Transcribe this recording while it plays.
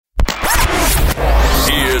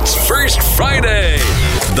Friday.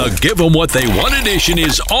 The Give 'em What They Want edition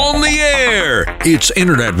is on the air. It's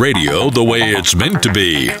internet radio the way it's meant to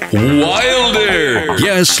be. Wilder.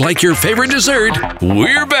 Yes, like your favorite dessert,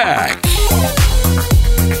 we're back.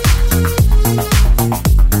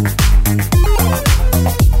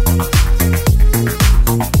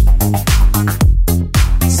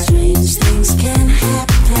 Strange things can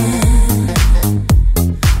happen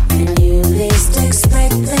when you least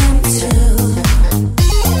expect them to.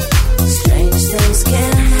 Strange things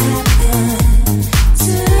can happen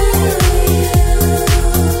to you.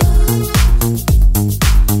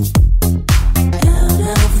 Out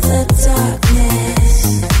of the darkness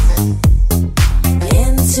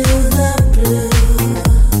into the blue.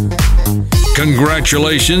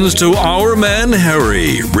 Congratulations to our man,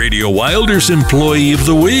 Harry, Radio Wilder's Employee of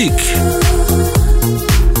the Week.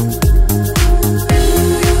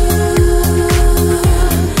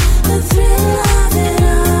 The thrill of it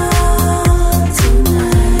all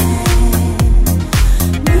tonight.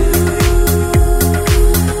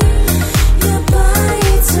 Your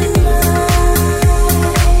body tonight.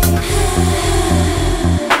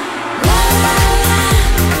 La la la,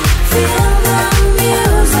 feel the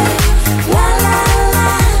music. La la la,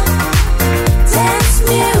 dance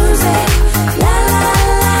music. La la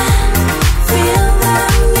la, feel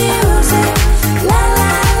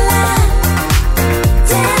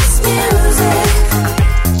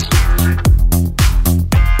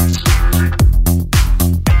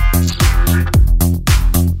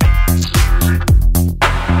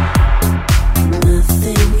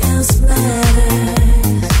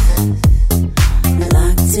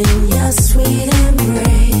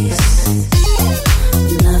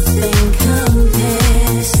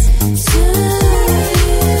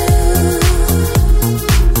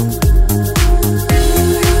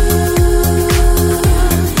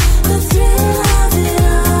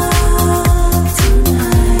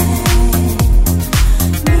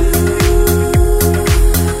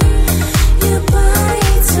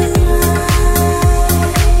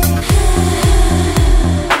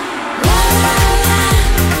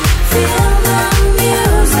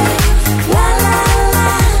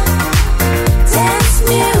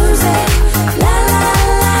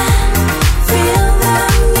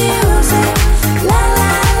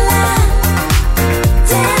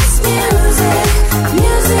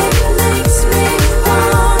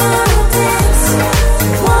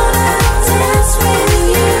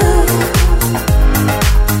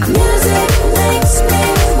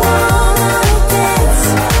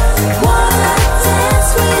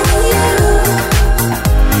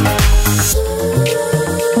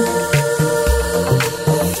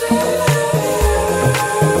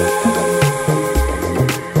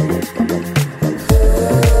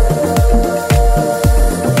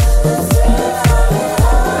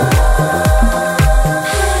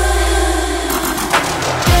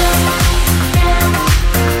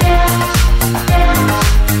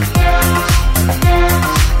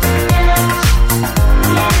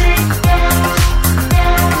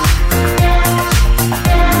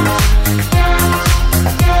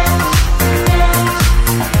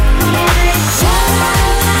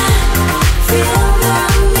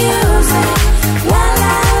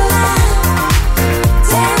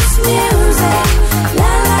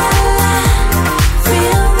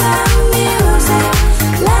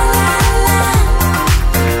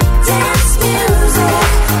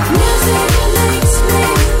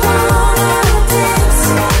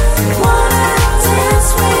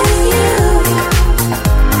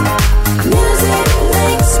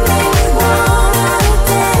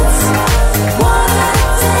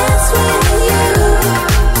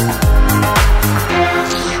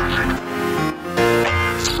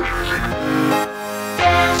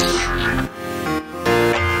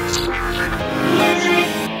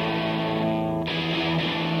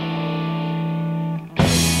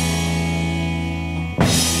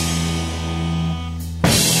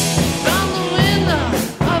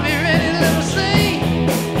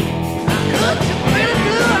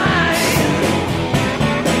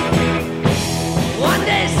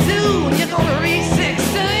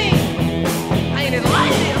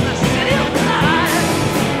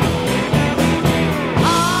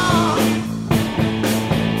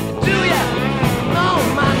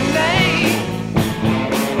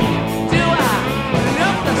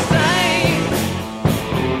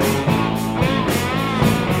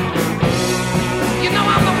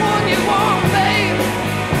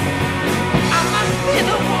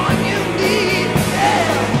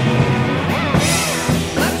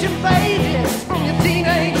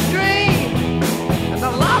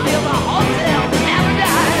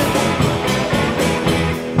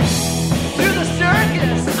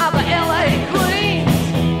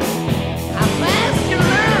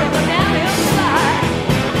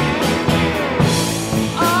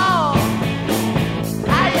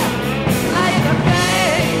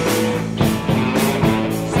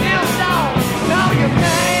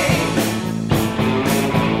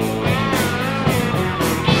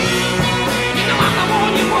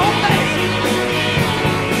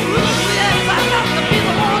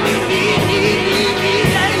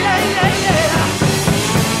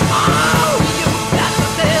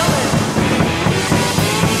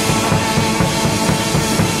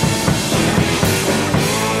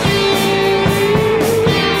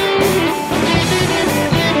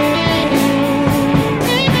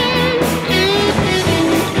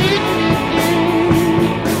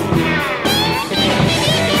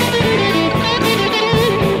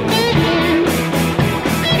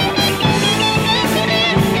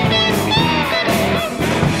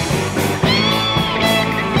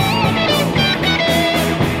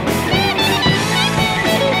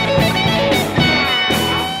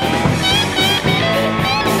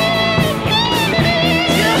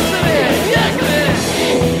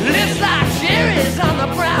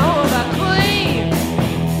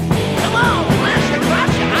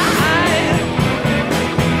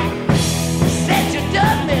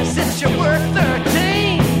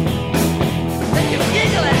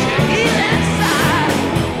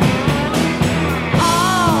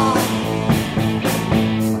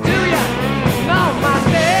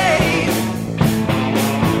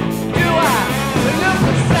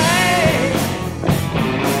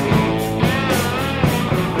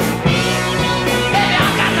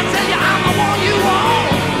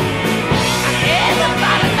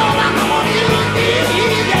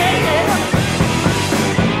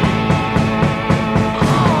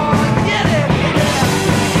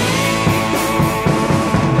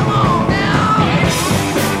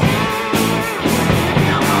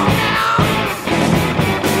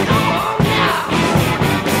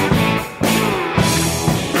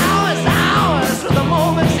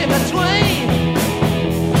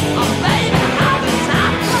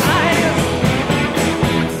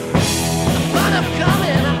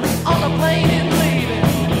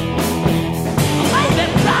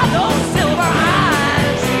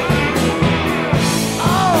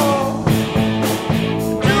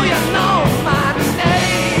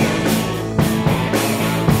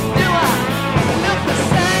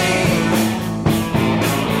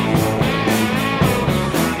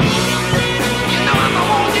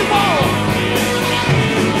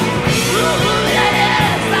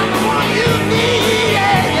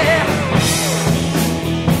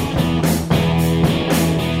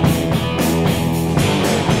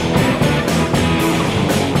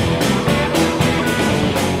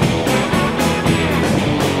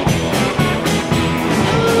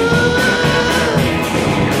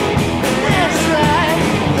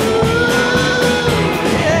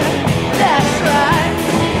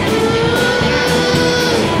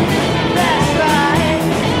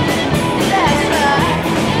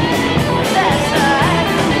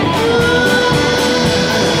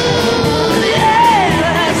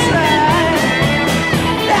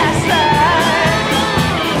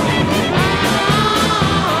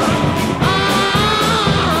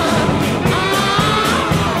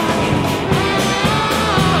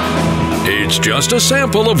just a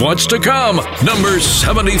sample of what's to come. Number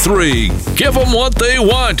 73. Give them what they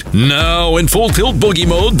want. Now in full tilt boogie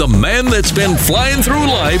mode, the man that's been flying through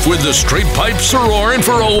life with the straight pipes roaring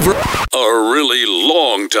for over a really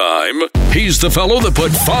long time. He's the fellow that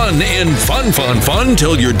put fun in fun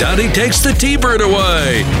till your daddy takes the T-bird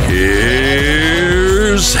away.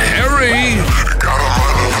 Here's Harry.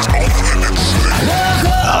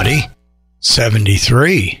 Howdy.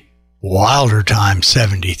 73. WilderTime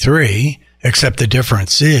 73. Except the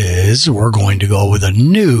difference is we're going to go with a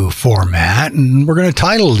new format and we're going to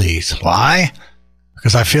title these. Why?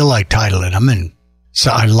 Because I feel like titling them, and so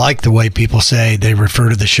I like the way people say they refer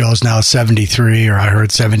to the shows now as 73, or I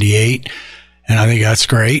heard 78, and I think that's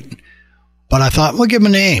great. But I thought we'll give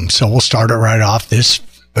them a name, so we'll start it right off. This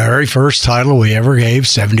very first title we ever gave,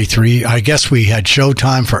 73. I guess we had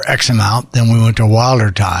Showtime for X amount, then we went to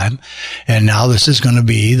WilderTime, and now this is going to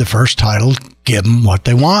be the first title, Give them what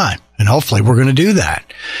they want. And hopefully we're going to do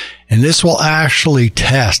that. And this will actually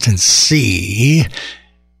test and see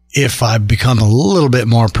if I become a little bit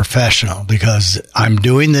more professional, because I'm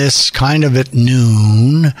doing this kind of at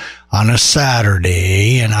noon on a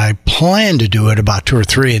Saturday, and I plan to do it about 2 or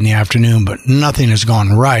 3 in the afternoon, but nothing has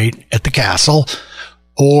gone right at the castle,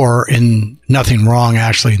 or nothing wrong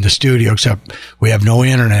actually in the studio, except we have no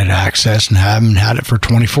internet access and haven't had it for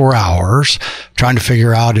 24 hours. Trying to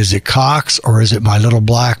figure out, is it Cox or is it my little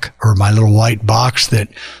black or my little white box that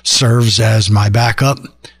serves as my backup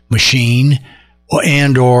machine,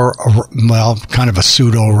 and or kind of a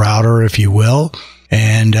pseudo router, if you will.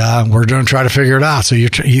 And we're going to try to figure it out. So you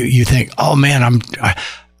think, oh man,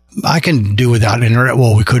 I can do without internet.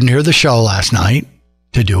 Well, we couldn't hear the show last night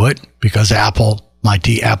to do it because Apple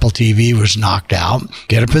TV was knocked out.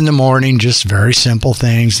 Get up in the morning, just very simple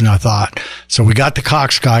things. And I thought, so we got the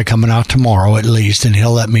Cox guy coming out tomorrow at least, and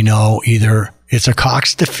he'll let me know either it's a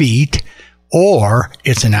Cox defeat or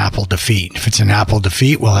it's an Apple defeat. If it's an Apple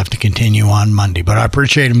defeat, we'll have to continue on Monday. But I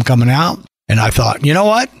appreciate him coming out. And I thought, you know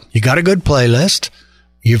what? You got a good playlist.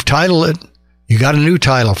 You've titled it. You got a new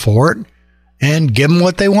title for it. And give them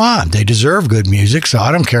what they want. They deserve good music, so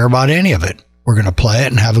I don't care about any of it. We're going to play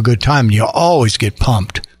it and have a good time. And you'll always get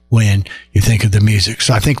pumped when you think of the music.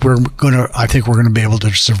 So I think we're going to be able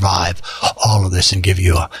to survive all of this and give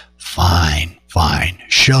you a fine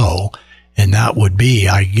show. And that would be,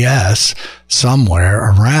 I guess,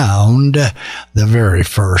 somewhere around the very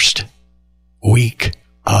first week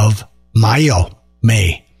of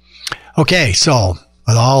May. Okay, so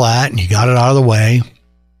with all that, and you got it out of the way,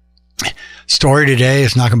 story today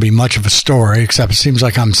is not going to be much of a story, except it seems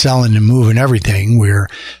like I'm selling and moving everything. We're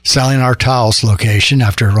selling our Taos location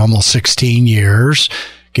after almost 16 years.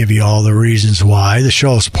 Give you all the reasons why. The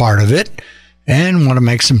show is part of it. And want to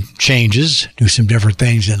make some changes, do some different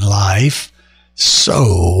things in life.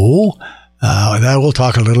 So, we'll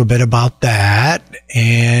talk a little bit about that.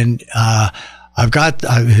 And,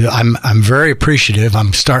 I'm very appreciative.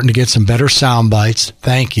 I'm starting to get some better sound bites.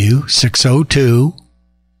 Thank you.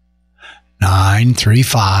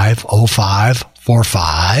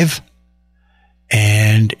 602-935-0545.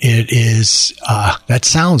 And it is, that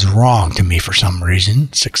sounds wrong to me for some reason.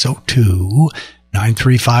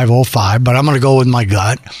 602-935-05, but I'm going to go with my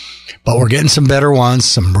gut. But we're getting some better ones,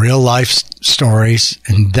 some real life stories,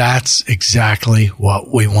 and that's exactly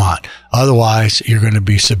what we want. Otherwise, you're going to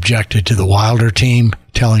be subjected to the Wilder team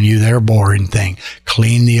telling you their boring thing.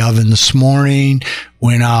 Cleaned the oven this morning,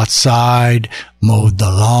 went outside, mowed the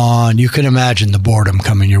lawn. You can imagine the boredom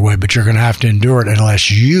coming your way, but you're going to have to endure it unless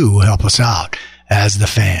you help us out as the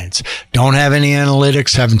fans. Don't have any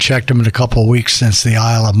analytics, haven't checked them in a couple of weeks since the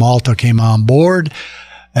Isle of Malta came on board.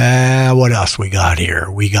 What else we got here?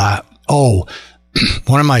 We got,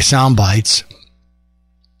 one of my sound bites,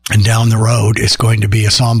 and down the road is going to be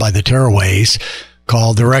a song by the Tearaways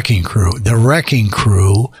called The Wrecking Crew. The Wrecking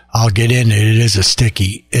Crew, I'll get into it, is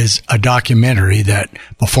a documentary that,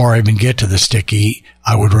 before I even get to the sticky,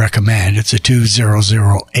 I would recommend. It's a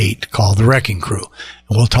 2008 called The Wrecking Crew.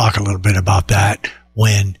 And we'll talk a little bit about that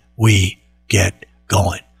when we get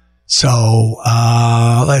going. So,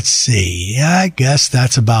 let's see. I guess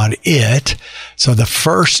that's about it. So the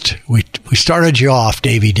first, we started you off,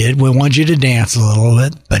 Davey did. We wanted you to dance a little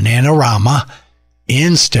bit. Bananarama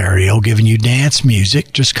in stereo, giving you dance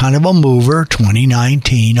music, just kind of a mover,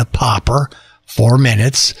 2019, a popper, 4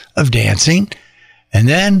 minutes of dancing. And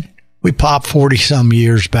then we popped 40 some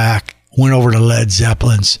years back, went over to Led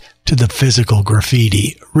Zeppelin's To the Physical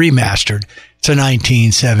Graffiti, remastered. It's a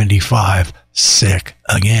 1975 Sick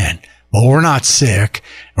Again. Well, we're not sick,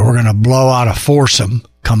 and we're going to blow out a foursome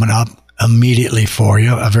coming up immediately for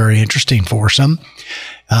you, a very interesting foursome.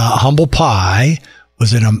 Humble Pie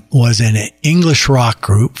was an English rock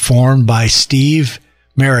group formed by Steve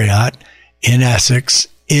Marriott in Essex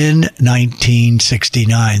in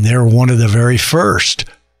 1969. They were one of the very first,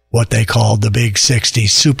 what they called the big 60s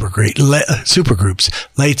supergroups,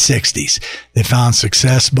 late 60s. They found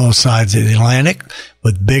success both sides of the Atlantic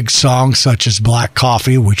with big songs such as Black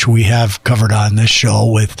Coffee, which we have covered on this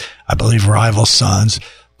show with, I believe, Rival Sons.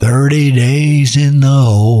 30 Days in the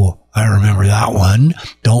Hole. I remember that one.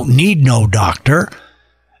 Don't Need No Doctor.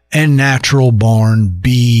 And Natural Born,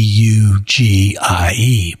 Bugie,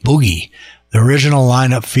 Boogie. The original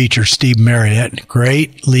lineup features Steve Marriott,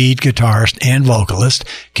 great lead guitarist and vocalist,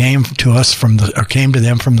 came to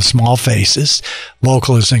them from the Small Faces,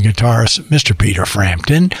 vocalist and guitarist Mr. Peter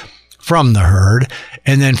Frampton from The Herd,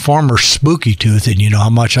 and then former Spooky Tooth, and you know how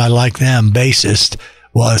much I like them, bassist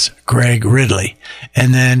was Greg Ridley,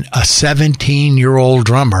 and then a 17-year-old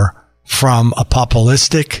drummer from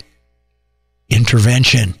Apocalyptic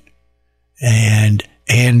Intervention, and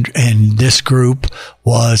this group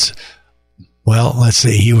was. Well, let's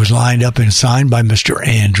see. He was lined up and signed by Mr.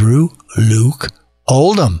 Andrew Luke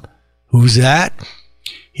Oldham. Who's that?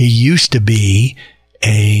 He used to be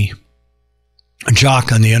a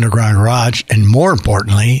jock on the Underground Garage, and more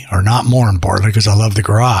importantly, or not more importantly, because I love the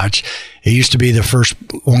Garage, he used to be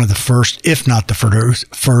one of the first, if not the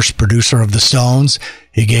first producer of the Stones.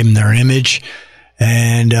 He gave them their image,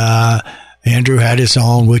 and Andrew had his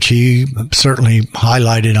own, which he certainly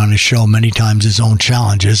highlighted on his show many times, his own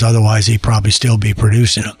challenges. Otherwise, he'd probably still be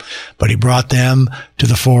producing them. But he brought them to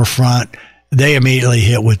the forefront. They immediately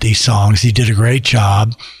hit with these songs. He did a great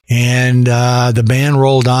job. And the band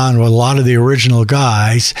rolled on with a lot of the original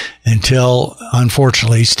guys until,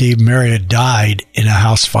 unfortunately, Steve Marriott died in a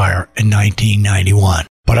house fire in 1991.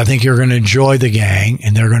 But I think you're going to enjoy the gang,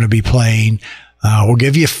 and they're going to be playing. We'll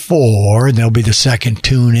give you 4, and there'll be the second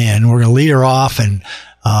tune in. We're going to lead her off, and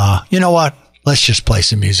you know what? Let's just play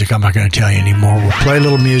some music. I'm not going to tell you anymore. We'll play a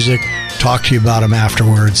little music, talk to you about them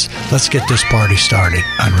afterwards. Let's get this party started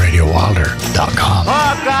on RadioWilder.com.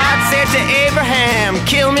 Oh, God said to Abraham,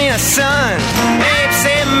 kill me a son. Abe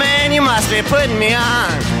said, man, you must be putting me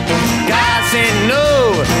on. God said,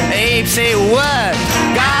 no. Abe said, what?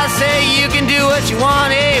 God said, you can do what you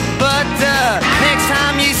want, Abe, but next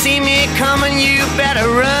time you see me coming, you better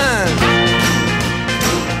run.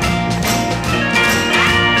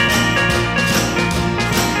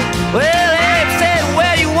 Well, Abe said,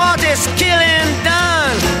 where you want this killing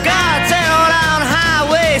done? God said, on down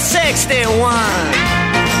Highway 61.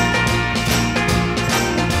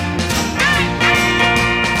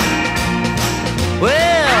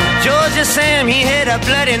 Well, Georgia Sam, he had a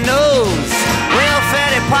bloody nose.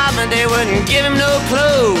 Welfare department, they wouldn't give him no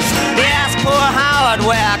clothes. They asked poor Howard,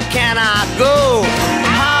 where can I go?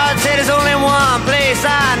 Howard said, there's only one place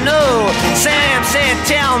I know. Sam said,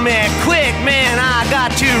 tell me quick, man, I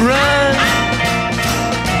got to run.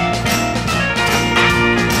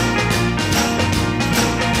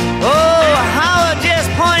 Oh, Howard just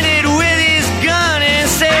pointed with his gun and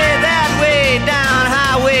said, that way down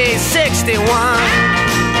Highway 61.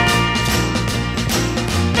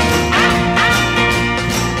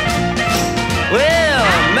 Well,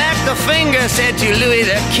 Mac the Finger said to Louis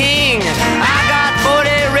the King, I got 40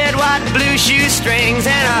 red, white, blue shoestrings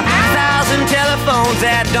and 1,000 telephones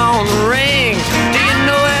that don't ring. Do you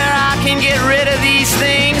know where I can get rid of these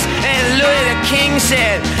things? And Louis the King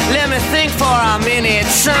said, let me think for a minute,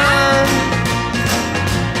 son.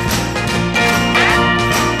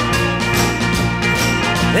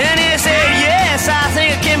 Then he said, yes, I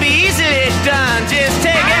think it can be easily done. Just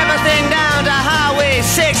take everything down to Highway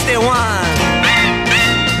 61.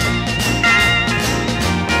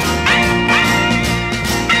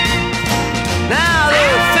 Now the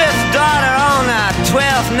fifth daughter on the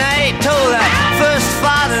 12th night told the first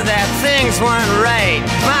father that things weren't right.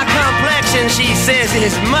 My complexion, she says,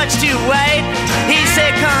 is much too white. He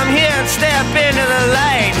said, come here and step into the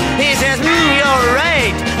light. He says, you're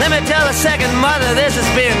right. Let me tell the second mother this has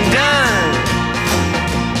been done.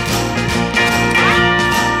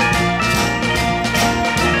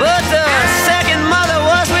 But the second mother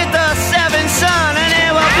was with the seventh son, and they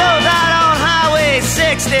were both out on Highway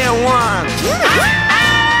 61.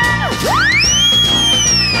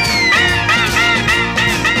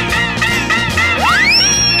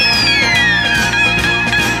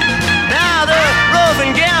 Now the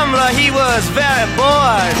roving gambler, he was very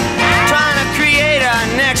bored, trying to create a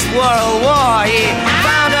next world war. He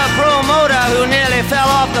found a promoter who nearly fell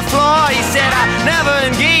off the floor. He said, I never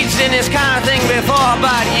engaged in this kind of thing before,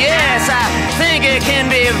 but yes, I think it can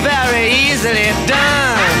be very easily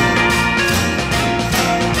done.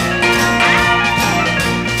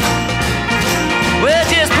 Well,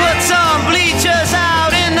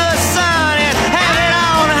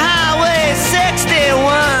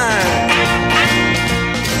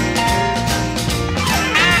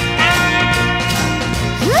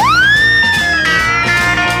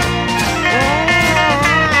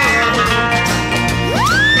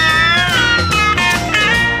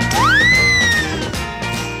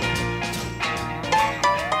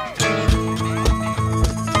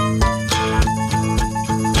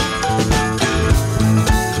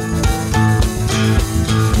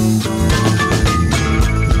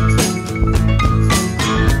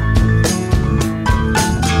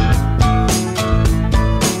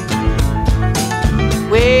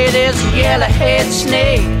 There's a yellowhead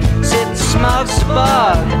snake sitting smug as a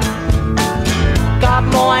bug. Got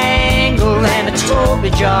more angle than a Toby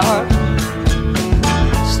jar.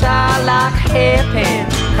 Style like a hairpin,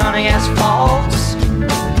 cunning as false.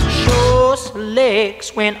 Shows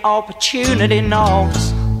legs when opportunity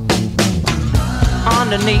knocks.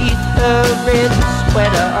 Underneath her red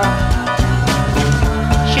sweater,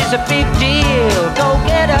 she's a big deal, go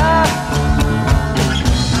get her.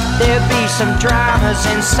 There'll be some dramas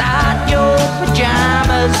inside your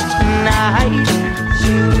pajamas tonight.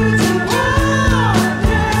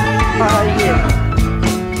 Oh yeah.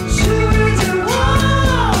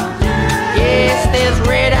 Yes, there's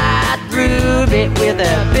red-eyed Ruby with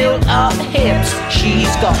her built-up hips.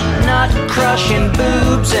 She's got nut-crushing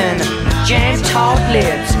boobs and jam-taut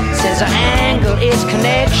lips. Says her angle is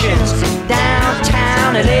connections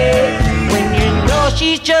downtown LA. When you know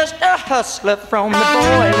she's just a hustler from the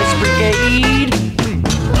Boilers Brigade.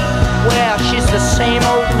 Well, she's the same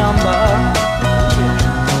old number.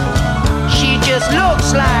 She just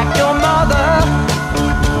looks like your mother.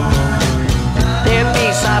 There'll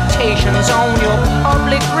be citations on your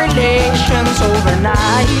public relations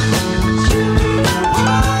overnight.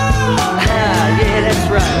 Yeah, that's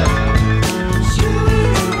right.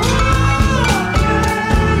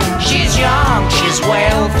 She's young, she's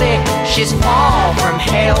wealthy, she's far from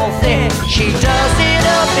healthy. She does it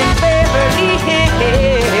up in Beverly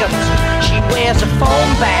Hills. She wears a foam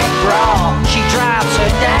back bra. She drives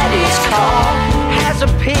her daddy's car. Has a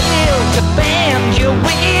pill to bend your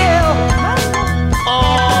wheel.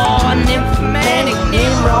 Oh, an nymphomatic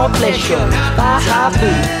Nimrod bless you by high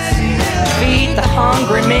boots. Feed the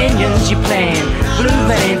hungry minions you plan. Blue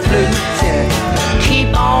vein flutes.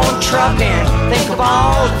 Keep on trucking. Think of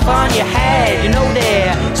all the fun you had. You know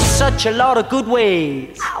there's such a lot of good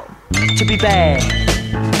ways to be bad.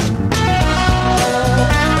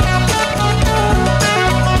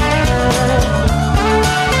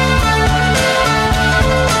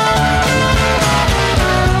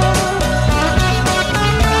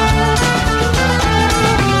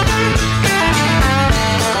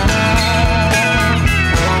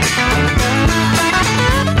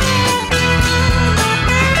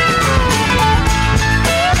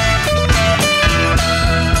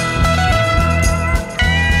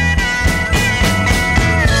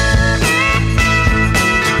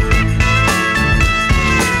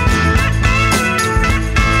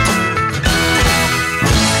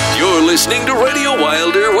 Listening to Radio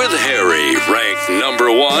Wilder with Harry, ranked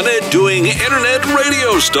 #1 at doing internet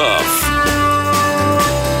radio stuff.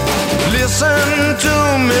 Listen to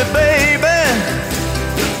me, baby.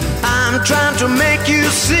 I'm trying to make you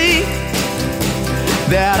see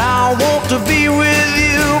that I want to be with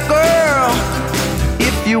you, girl,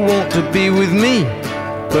 if you want to be with me.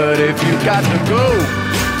 But if you got to go,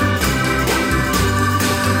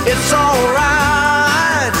 it's alright.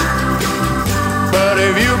 But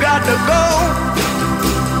if you got to go,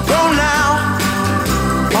 go now,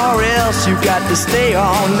 or else you got to stay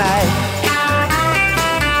all night.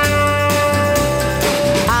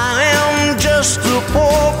 I am just a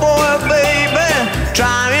poor boy, baby,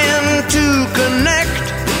 trying to connect.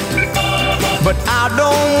 But I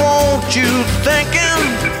don't want you thinking,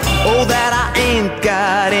 oh, that I ain't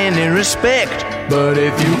got any respect. But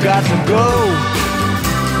if you got to go,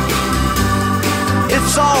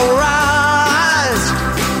 it's alright.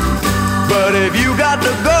 But if you got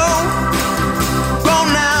to go, go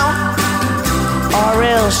now, or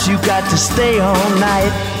else you got to stay all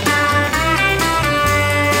night.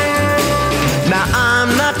 Now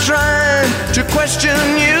I'm not trying to question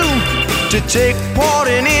you, to take part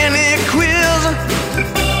in any quiz.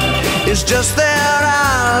 It's just that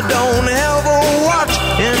I don't ever watch,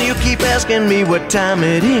 and you keep asking me what time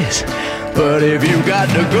it is. But if you got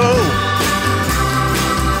to go,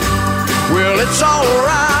 well, it's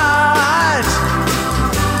alright.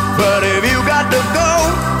 But if you got to go,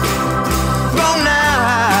 go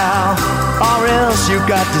now, or else you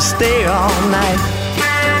got to stay all night.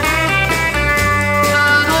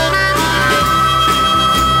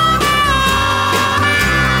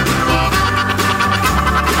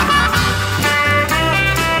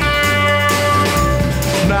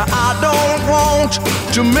 Now I don't want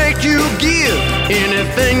to make you give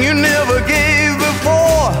anything you never gave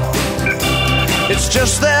before. It's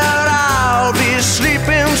just that I'll be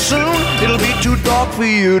sleeping soon. It'll be too dark for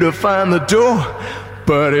you to find the door.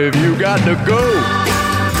 But if you got to go,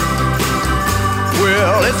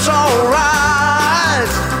 well, it's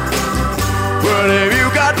alright. But if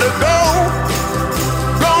you got to go,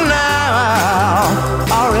 go now,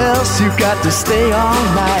 or else you got to stay all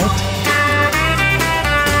night.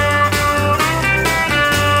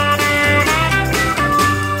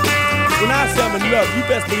 You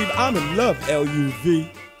best believe I'm in love,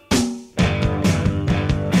 L-U-V.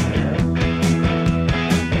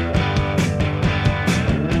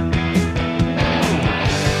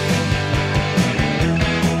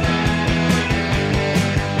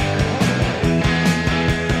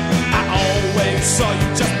 Saw you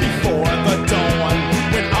just before the dawn,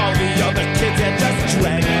 when all the other kids had just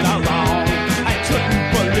dragging along. I couldn't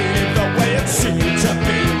believe the way it seemed to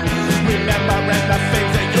be, remembering the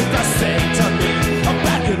things that you used to say to me.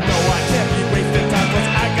 About you know I can't be wasting time, 'cause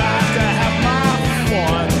I got to have my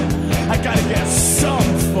fun. I gotta get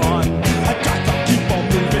some fun. I got to keep on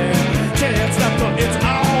moving. Can't stop till it's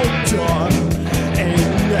all done. Ain't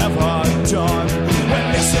never done. Well,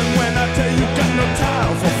 listen when I tell you, got no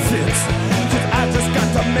time for fits. I just got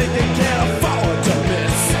to make it, can't afford to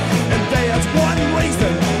miss. And there's one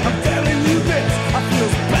reason I'm telling you this. I feel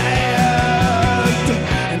bad,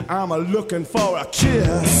 and I'm looking for a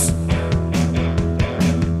kiss.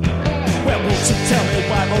 Well, won't you tell me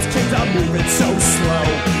why those kids are moving so slow?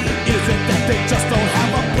 Is it that they just don't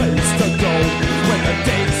have a place to go? When the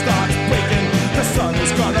day starts breaking, the sun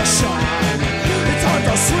is gonna shine. It's hard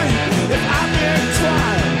to sleep if I've been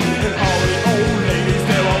crying. And all the old ladies,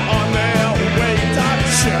 they're all on their way to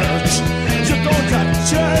church. You go to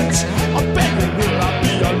church, I bet you will I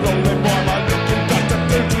be a lonely boy. My looking got to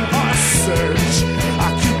do a search. I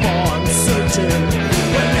keep on searching.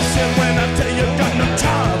 Well, listen when I tell you, got no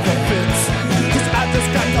time for fits. 'Cause I just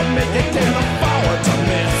got to make it, can't afford to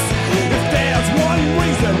miss. If there's one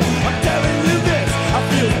reason I'm telling you this, I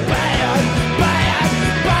feel bad, bad,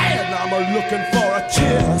 bad. And I'm looking for a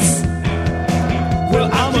kiss. Well,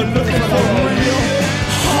 I'm looking for a real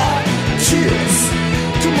hot kiss.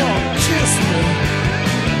 Come on, kiss me.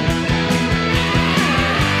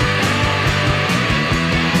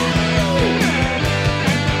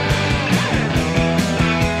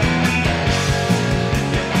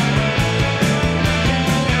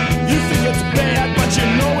 You think it's bad, but you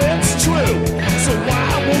know it's true. So why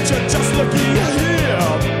won't you just look here,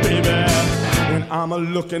 baby? When I'm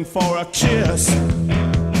looking for a kiss.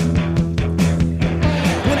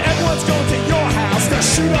 When everyone's going to your house to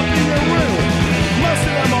shoot up in your room. Most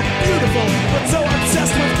of them are beautiful, but so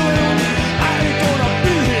obsessed with gloom. I ain't gonna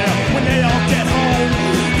be here when they all get home.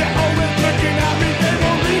 They're always looking at me, they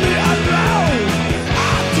won't leave me alone.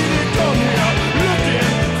 I didn't come here looking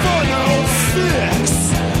for no fix.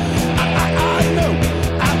 I know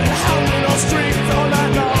I've been howling on streets all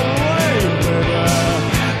night long,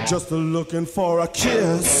 baby. Just looking for a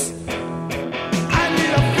kiss. I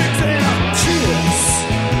need a fix and a kiss.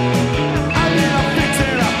 I need a fix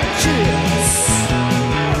and a kiss.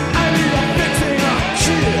 I need a fix and a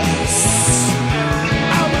kiss.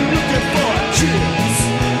 I'm looking for a kiss.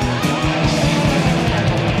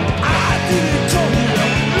 I didn't come here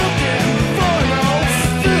looking for no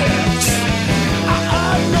fix.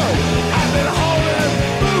 I know I've been hauling,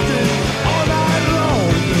 moving all night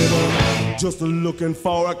long, baby. Just looking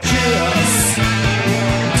for a kiss.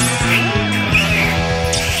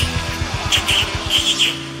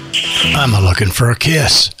 I'm looking for a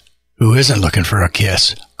kiss. Who isn't looking for a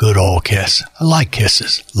kiss? Good old kiss. I like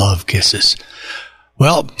kisses. Love kisses.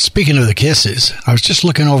 Well, speaking of the kisses, I was just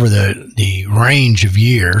looking over the range of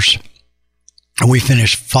years, and we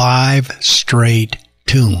finished 5 straight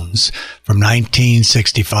tunes from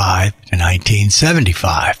 1965 to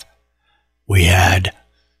 1975. We had,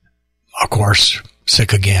 of course,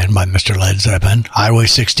 Sick Again by Mr. Led Zeppelin, Highway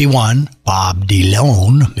 61, Bob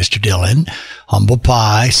Dylan, Mr. Dylan, Humble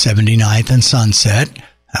Pie, 79th and Sunset,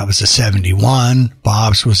 that was a 71,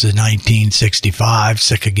 Bob's was a 1965,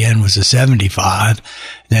 Sick Again was a 75,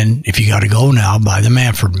 then If You Gotta Go Now by the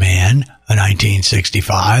Manfred Man, a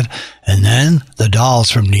 1965, and then The Dolls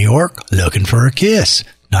from New York, Looking for a Kiss,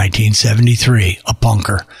 1973, a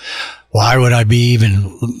punker. Why would I be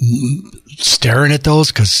even staring at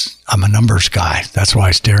those? Because I'm a numbers guy. That's why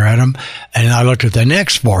I stare at them. And I looked at the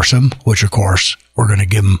next foursome, which, of course, we're going to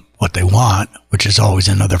give them what they want, which is always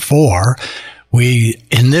another 4.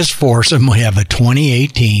 In this foursome, we have a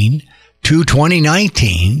 2018, 2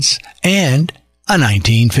 2019s, and a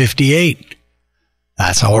 1958.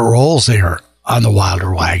 That's how it rolls there on the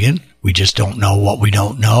Wilder Wagon. We just don't know what we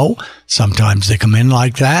don't know. Sometimes they come in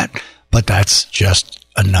like that, but that's just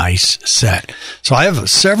a nice set. So I have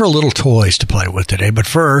several little toys to play with today, but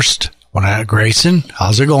first, Grayson,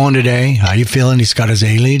 how's it going today? How you feeling? He's got his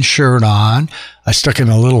alien shirt on. I stuck him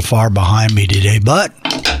a little far behind me today, but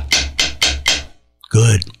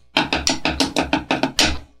good.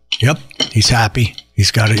 Yep, he's happy.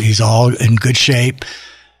 He's all in good shape.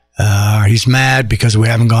 He's mad because we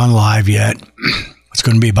haven't gone live yet. It's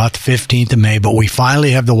going to be about the 15th of May, but we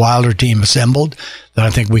finally have the Wilder team assembled that I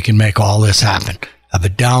think we can make all this happen. Have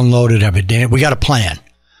it downloaded, have it we got a plan.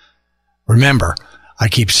 Remember, I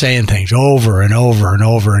keep saying things over and over and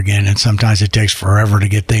over again, and sometimes it takes forever to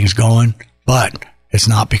get things going, but it's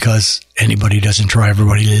not because anybody doesn't try.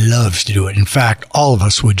 Everybody loves to do it. In fact, all of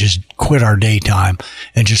us would just quit our daytime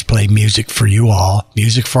and just play music for you all,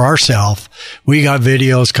 music for ourselves. We got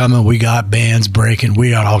videos coming. We got bands breaking.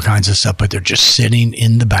 We got all kinds of stuff, but they're just sitting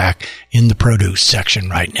in the back in the produce section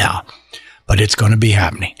right now. But it's going to be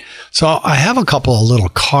happening. So I have a couple of little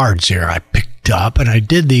cards here I picked up, and I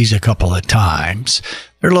did these a couple of times.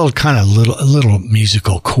 They're little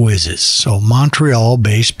musical quizzes. So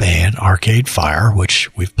Montreal-based band Arcade Fire,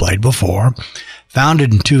 which we've played before,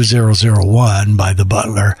 founded in 2001 by the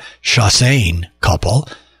Butler Chassain couple.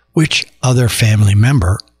 Which other family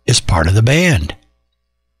member is part of the band?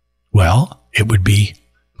 Well, it would be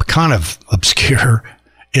kind of obscure.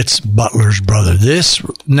 It's Butler's brother. This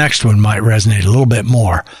next one might resonate a little bit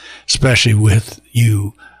more, especially with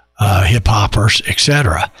you hip-hoppers,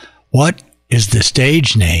 etc. What is the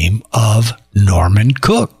stage name of Norman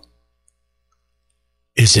Cook?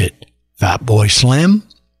 Is it Fatboy Slim,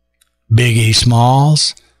 Biggie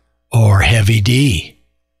Smalls, or Heavy D?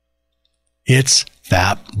 It's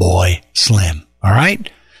Fatboy Slim. All right?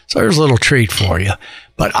 So there's a little treat for you.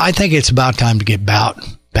 But I think it's about time to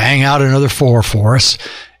bang out another 4 for us.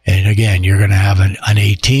 And again, you're going to have an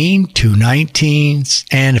 18, 2 19s,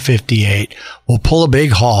 and a 58. We'll pull a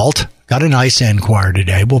big halt. Got a nice end choir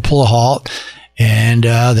today. We'll pull a halt and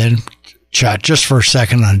then chat just for a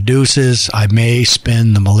second on deuces. I may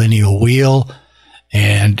spin the millennial wheel.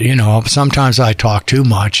 And, you know, sometimes I talk too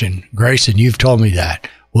much. And Grayson, you've told me that.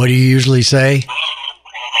 What do you usually say?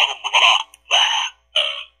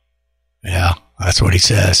 Yeah, that's what he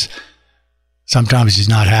says. Sometimes he's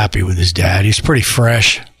not happy with his dad. He's pretty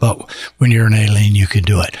fresh, but when you're an alien, you can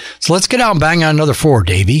do it. So let's get out and bang out another 4,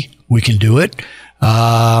 Davey. We can do it.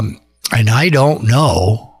 And I don't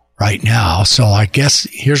know right now, so I guess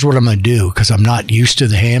here's what I'm going to do, because I'm not used to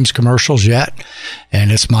the Hams commercials yet,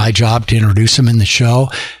 and it's my job to introduce them in the show.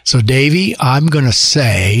 So, Davey, I'm going to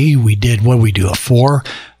say a 4.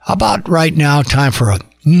 How about right now, time for a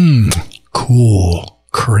cool,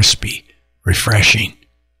 crispy, refreshing,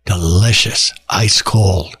 delicious, ice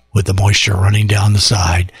cold with the moisture running down the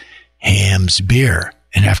side, Hams beer.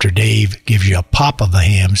 And after Dave gives you a pop of a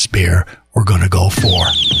Hams beer, we're going to go 4.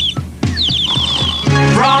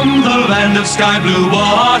 From the land of sky blue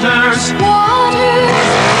waters,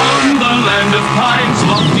 from the land of pines,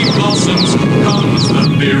 lofty blossoms, comes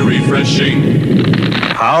the beer refreshing.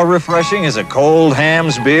 How refreshing is a cold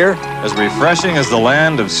Hams beer? As refreshing as the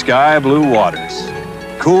land of sky blue waters.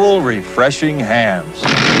 Cool, refreshing Hams.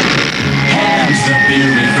 Hams the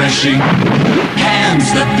beer refreshing.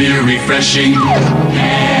 Hams the beer refreshing.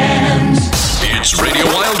 Hams. It's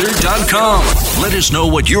RadioWilder.com. Let us know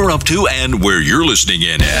what you're up to and where you're listening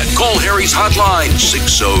in at. Call Harry's hotline,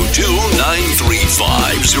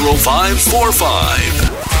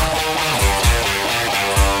 602-935-0545.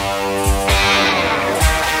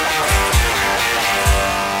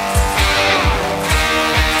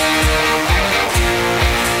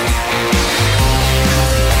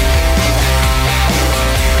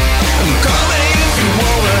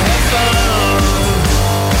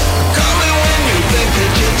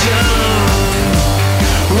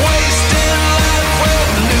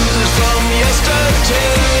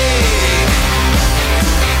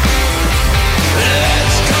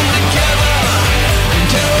 Let's come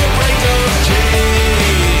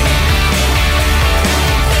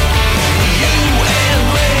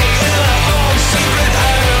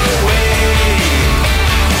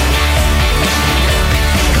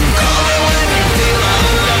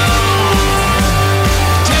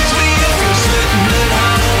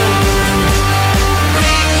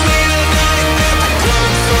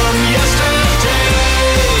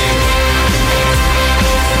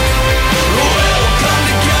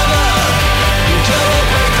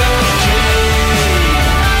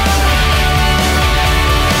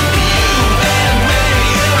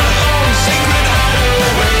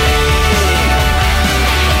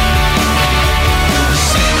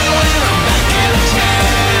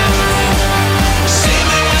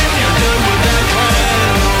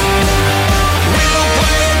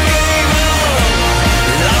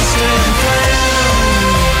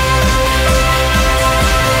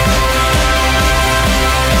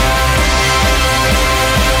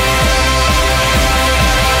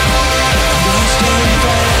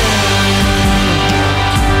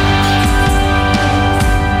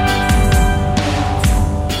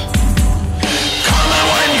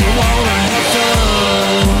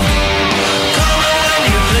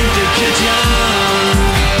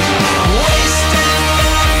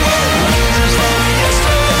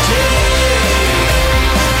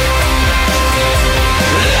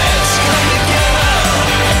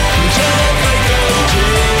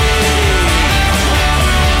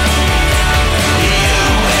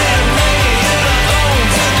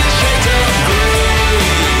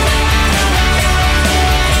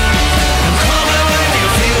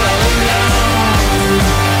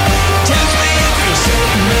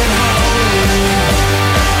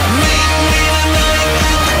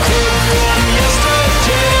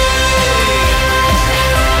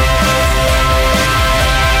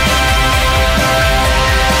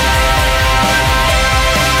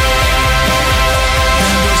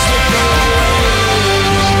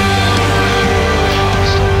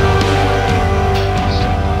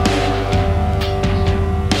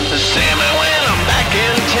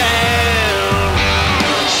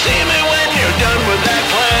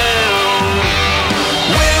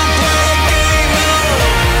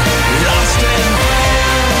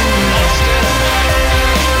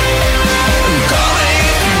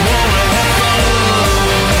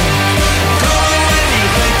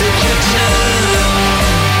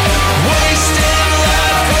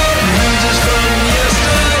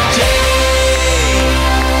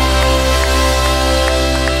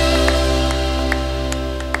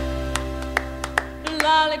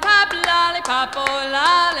lollipop, oh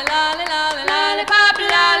lolly, lolly, lolly, lollipop,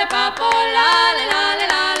 lollipop, oh lolly, lolly,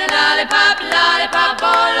 lolly, lollipop, lollipop,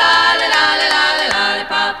 oh lolly, lolly, lolly,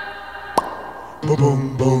 lollipop. Boom,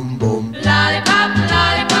 boom, boom, boom. Lollipop,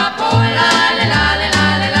 lollipop, oh lolly, lolly,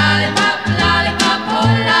 lolly, lollipop, lollipop, oh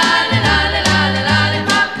lolly, lolly, lolly,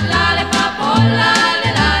 lollipop, lollipop, oh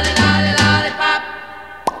lolly, lolly, lolly, lollipop.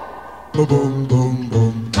 Boom, boom, boom,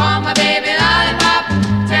 boom. Call my baby lollipop,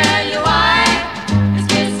 tell you why. His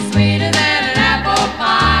kiss is sweeter than an apple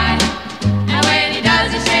pie. And when he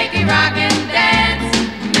does a shaky rock and dance,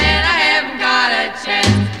 man, I haven't got a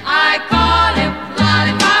chance. I call him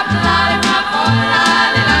lollipop, lollipop, oh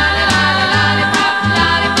lolly, lolly, lolly, lollipop,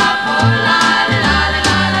 lollipop, oh lolly, lolly,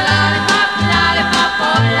 lolly, lollipop, lollipop,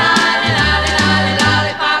 oh lolly, lolly, lolly,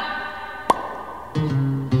 lollipop.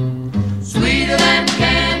 Sweeter than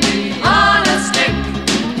candy on a stick,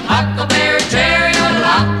 huckleberry, cherry, or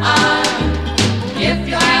lime. If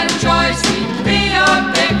you had a choice, he'd be your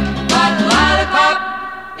pick, but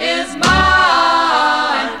lollipop is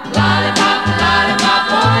mine. Lollipop, lollipop,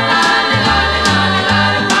 oh lolly, lolly, lolly,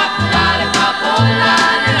 lollipop, lollipop, oh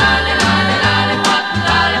lolly, lolly, lolly, lollipop,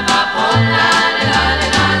 lollipop, oh lolly, lolly,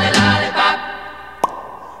 lolly, lollipop.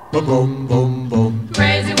 Boom, boom, boom, boom.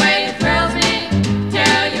 Crazy way it thrills me,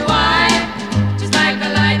 tell you why. Just like the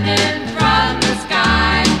lightning from the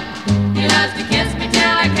sky. He loves to kiss me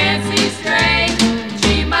till I can't see straight.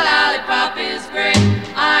 Gee, my lollipop is great.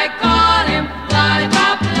 I call him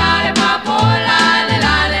lollipop, lollipop, oh lolly,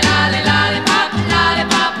 lolly, lolly, lollipop,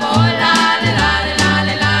 lollipop, oh lolly, lolly,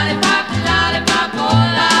 lolly, lollipop, lollipop, oh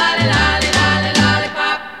lolly, lolly, lolly,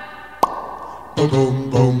 lollipop. Boom, boom,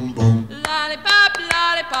 boom, boom. Lollipop,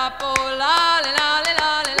 lollipop, oh lolly, lolly,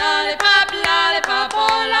 lolly, lollipop, lollipop,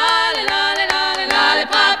 oh lolly, lolly, lolly,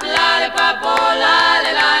 lollipop, lollipop, oh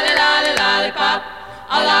lolly, lolly, lolly, lollipop,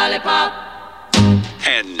 a lollipop.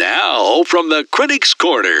 And now, from the Critic's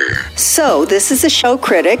Corner. So, this is the show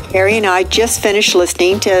critic. Harry and I just finished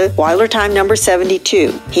listening to WilderTime number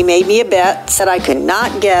 72. He made me a bet, said I could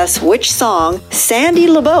not guess which song Sandy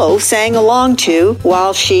LeBeau sang along to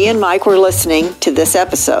while she and Mike were listening to this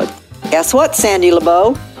episode. Guess what, Sandy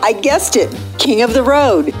LeBeau? I guessed it. King of the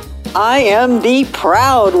Road. I am the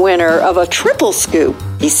proud winner of a triple scoop.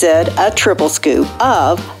 He said a triple scoop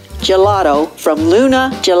of gelato from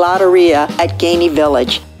Luna Gelateria at Gainey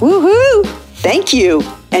Village. Woohoo! Thank you,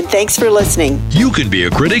 and thanks for listening. You can be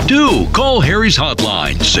a critic too. Call Harry's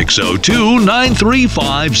hotline,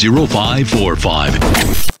 602-935-0545.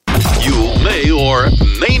 You may or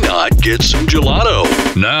may not get some gelato.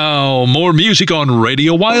 Now, more music on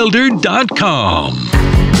RadioWilder.com.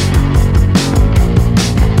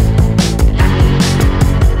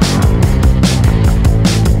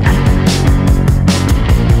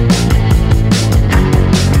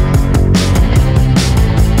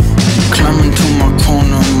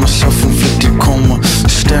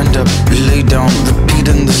 Stand up, lay down,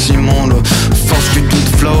 repeating the same order. Fall straight to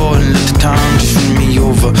the floor and let the time just run me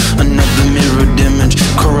over. Another mirrored image,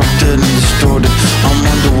 corrupted and distorted. I'm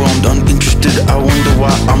underwhelmed, uninterested, I wonder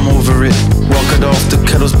why I'm over it. Walk it off, the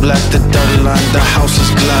kettle's black, the dotted line, the house is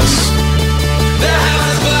glass.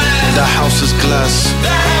 The house is glass.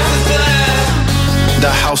 The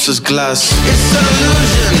house is glass. It's an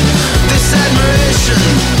illusion, this admiration,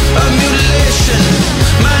 a mutilation,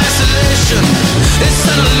 my isolation. It's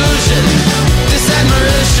an illusion, this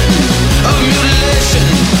admiration, a mutilation,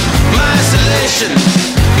 my isolation,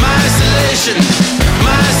 my isolation,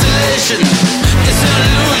 my isolation. It's an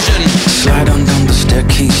illusion. Slide on down the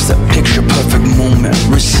staircase, the picture perfect moment.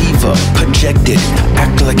 Receiver, projected,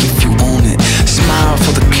 act like if you own it. Smile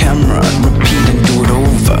for the camera, repeat and do it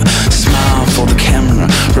over. Smile for the camera,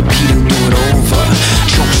 repeat and do it over.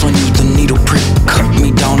 Jokes on you, the needle prick. Cut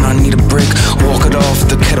me down, I need a brick. Walk it off,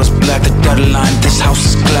 the kettle's black, the dotted line. This house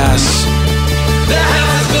is glass.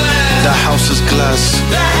 The house is glass.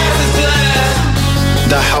 The house is glass.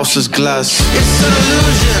 The house is glass. It's an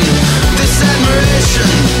illusion, this admiration,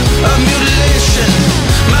 a mutilation,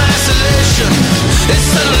 my isolation.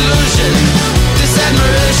 It's an illusion, this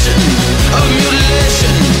admiration, a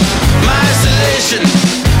mutilation, my isolation,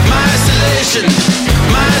 my isolation,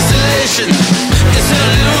 my isolation. It's an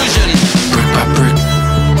illusion. Brick by brick,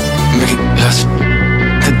 make it last.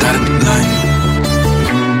 The dotted line.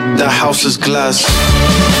 The house is glass.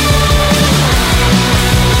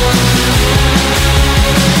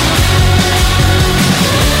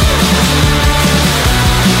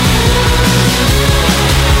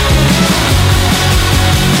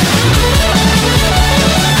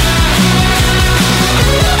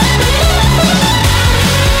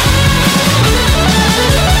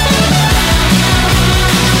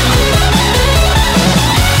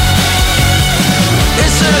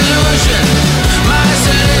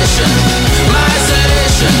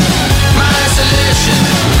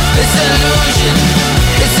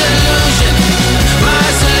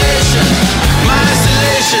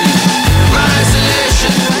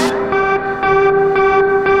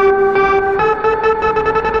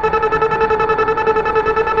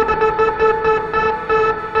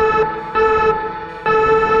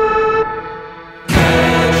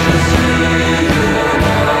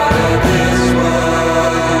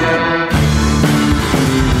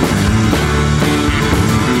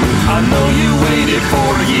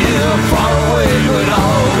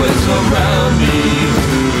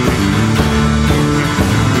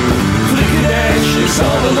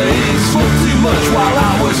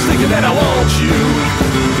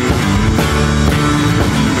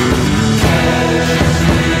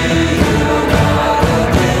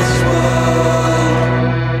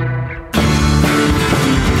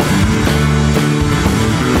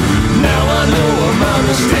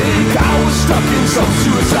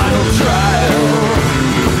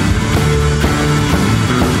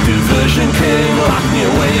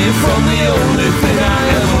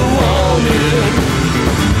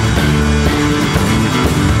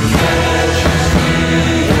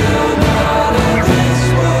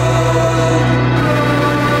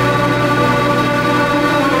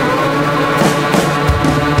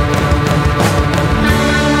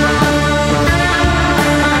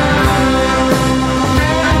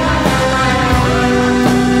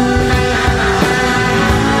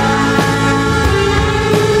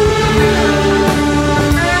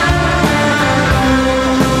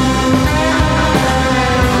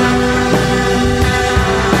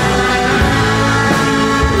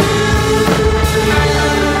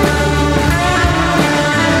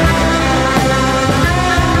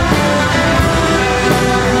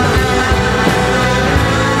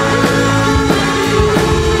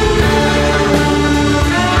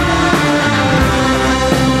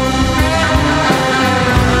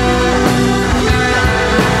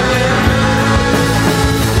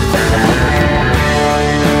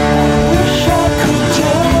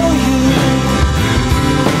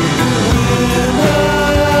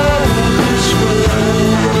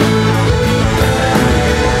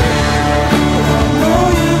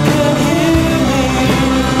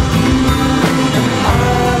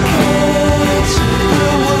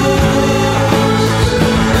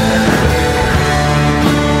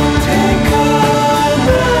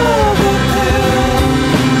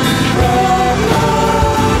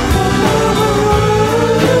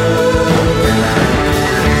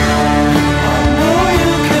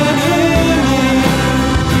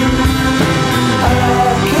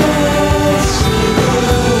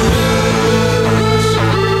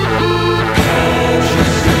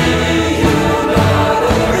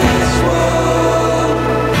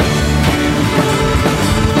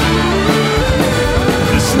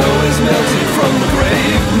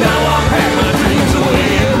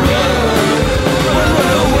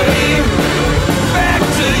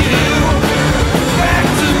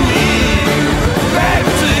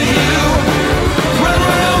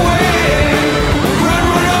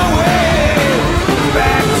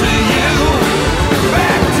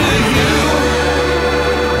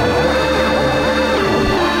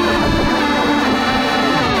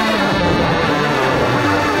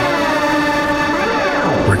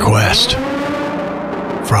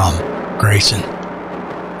 Grayson.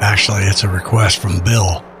 Actually, it's a request from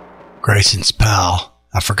Bill, Grayson's pal.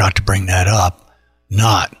 I forgot to bring that up.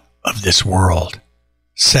 Not of This World.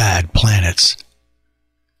 Sad Planets.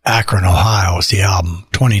 Akron, Ohio is the album,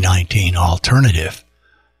 2019 Alternative.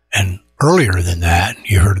 And earlier than that,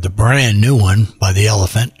 you heard the brand new one by The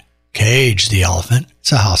Elephant, Cage the Elephant.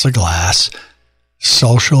 It's a House of Glass.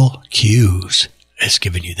 Social Cues is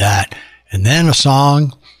giving you that. And then a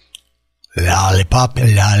song, Lollipop,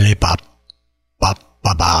 Lollipop, Bop,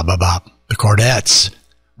 Bop, Bop, Bop, Bop. The Chordettes,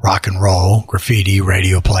 Rock and Roll, Graffiti,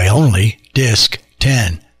 Radio Play Only, Disc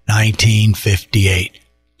 10, 1958.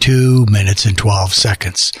 2 minutes and 12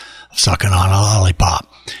 seconds of sucking on a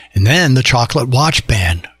lollipop. And then the Chocolate Watch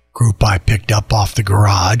Band, group I picked up off the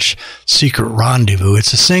garage, Secret Rendezvous.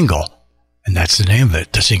 It's a single, and that's the name of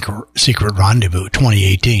it, the Secret Rendezvous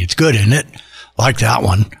 2018. It's good, isn't it? Like that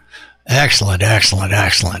one. Excellent, excellent,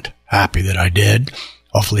 excellent. Happy that I did.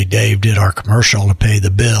 Hopefully Dave did our commercial to pay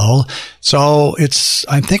the bill. So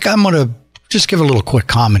I think I'm going to just give a little quick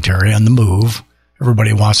commentary on the move.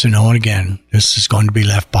 Everybody wants to know, and again, this is going to be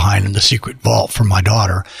left behind in the secret vault for my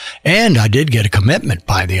daughter. And I did get a commitment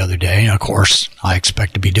by the other day, and of course, I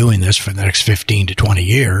expect to be doing this for the next 15 to 20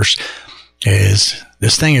 years, is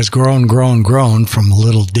this thing has grown from a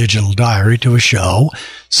little digital diary to a show.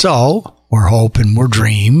 So we're hoping, we're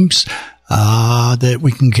dreams, that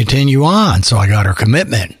we can continue on. So I got her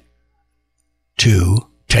commitment to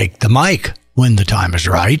take the mic when the time is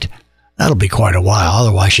right. That'll be quite a while.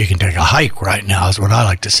 Otherwise, she can take a hike right now, is what I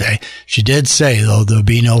like to say. She did say, though, there'll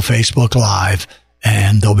be no Facebook Live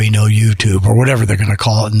and there'll be no YouTube or whatever they're going to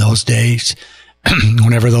call it in those days,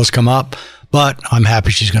 whenever those come up. But I'm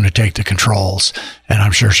happy she's going to take the controls, and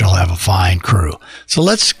I'm sure she'll have a fine crew. So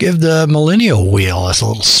let's give the Millennial Wheel a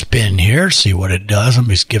little spin here, see what it does. Let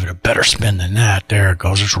me just give it a better spin than that. There it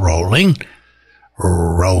goes. It's rolling.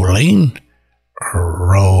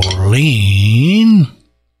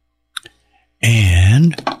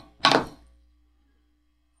 And,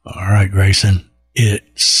 all right, Grayson, it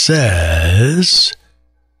says,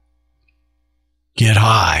 get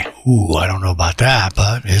high. Ooh, I don't know about that,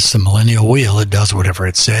 but it's the Millennial Wheel. It does whatever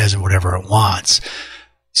it says and whatever it wants.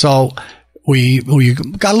 So we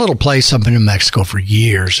got a little place up in New Mexico for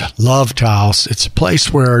years. Love Taos. It's a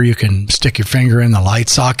place where you can stick your finger in the light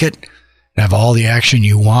socket and have all the action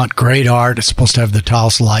you want. Great art. It's supposed to have the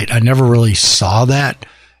Taos light. I never really saw that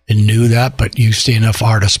and knew that, but you see enough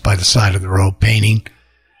artists by the side of the road painting,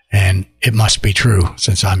 and it must be true,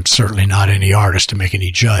 since I'm certainly not any artist to make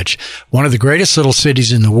any judge. One of the greatest little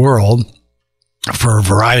cities in the world, for a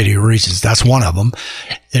variety of reasons. That's one of them.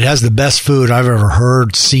 It has the best food I've ever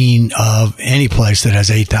heard, seen of any place that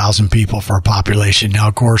has 8,000 people for a population. Now,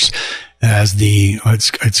 of course, as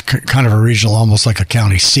it's kind of a regional, almost like a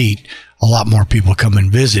county seat. A lot more people come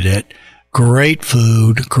and visit it. Great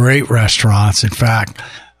food, great restaurants. In fact,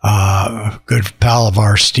 a good pal of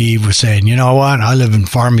ours, Steve, was saying, you know what? I live in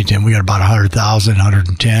Farmington. We got about 100,000,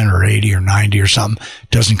 110 or 80 or 90 or something.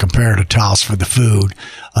 Doesn't compare to Taos for the food.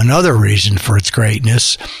 Another reason for its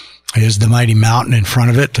greatness is the mighty mountain in front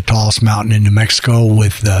of it, the tallest mountain in New Mexico,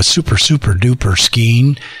 with super, super duper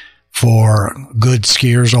skiing for good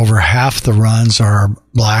skiers. Over half the runs are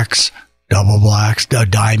blacks, double blacks,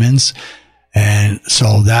 diamonds. And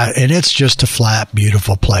so and it's just a flat,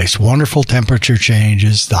 beautiful place. Wonderful temperature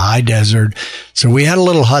changes, the high desert. So we had a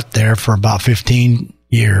little hut there for about 15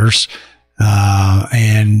 years.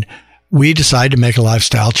 And we decided to make a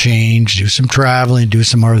lifestyle change, do some traveling, do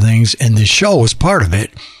some other things. And this show was part of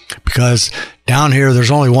it, because down here,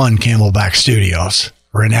 there's only one Camelback Studios,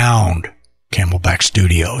 renowned Camelback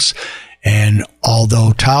Studios. And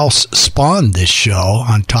although Taos spawned this show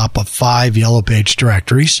on top of 5 Yellow Page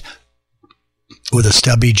directories, with a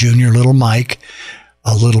stubby junior little mic,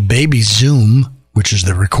 a little baby Zoom, which is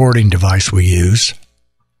the recording device we use.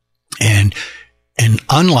 And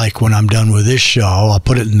unlike when I'm done with this show, I'll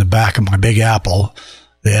put it in the back of my Big Apple,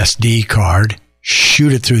 the SD card,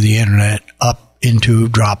 shoot it through the internet up into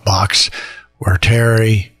Dropbox, where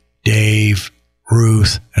Terry, Dave,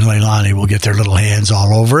 Ruth, and Leilani will get their little hands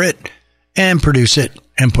all over it and produce it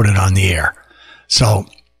and put it on the air. So,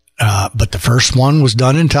 but the first one was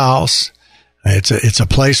done in Taos. It's a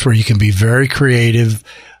place where you can be very creative.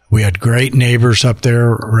 We had great neighbors up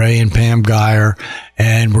there, Ray and Pam Geyer,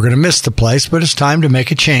 and we're going to miss the place, but it's time to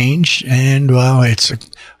make a change. And well,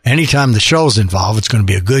 anytime the show's involved, it's going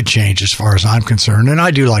to be a good change as far as I'm concerned. And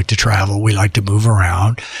I do like to travel. We like to move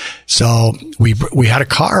around. So we had a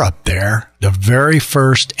car up there, the very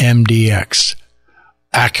first MDX,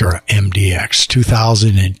 Acura MDX,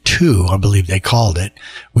 2002, I believe they called it.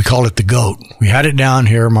 We called it the GOAT. We had it down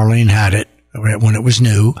here. Marlene had it when it was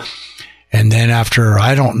new. And then after,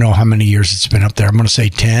 I don't know how many years it's been up there, I'm going to say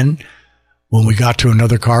 10. When we got to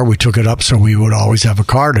another car, we took it up so we would always have a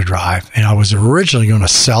car to drive. And I was originally going to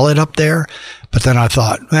sell it up there, but then I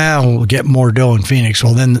thought, well, we'll get more dough in Phoenix.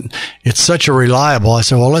 Well, then it's such a reliable. I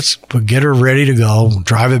said, well, let's get her ready to go,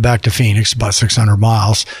 drive it back to Phoenix, about 600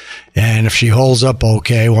 miles. And if she holds up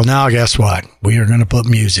okay, well, now guess what? We are going to put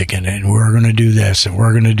music in it, and we're going to do this, and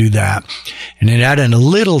we're going to do that. And it had a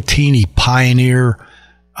little teeny Pioneer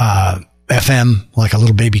FM, like a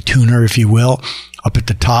little baby tuner, if you will, up at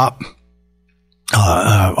the top.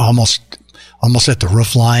 Almost at the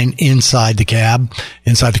roof line inside the cab,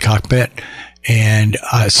 inside the cockpit. And,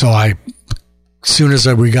 so as soon as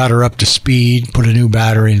we got her up to speed, put a new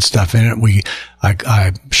battery and stuff in it,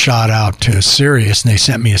 I shot out to Sirius, and they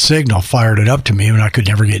sent me a signal, fired it up to me, and I could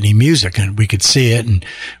never get any music, and we could see it. And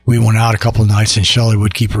we went out a couple of nights, and Shelley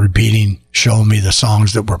would keep repeating, showing me the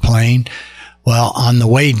songs that were playing. Well, on the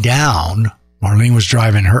way down, Marlene was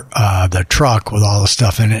driving the truck with all the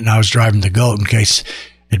stuff in it, and I was driving the goat in case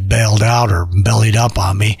it bailed out or bellied up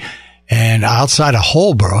on me. And outside of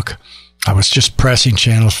Holbrook, I was just pressing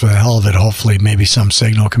channels for the hell of it. Hopefully maybe some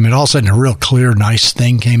signal come in. All of a sudden a real clear, nice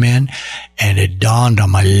thing came in, and it dawned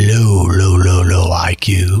on my low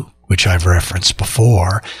IQ, which I've referenced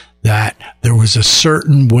before, that there was a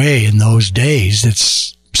certain way in those days.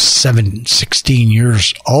 It's 16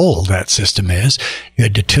 years old, that system is. You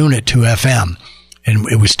had to tune it to FM, and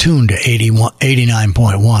it was tuned to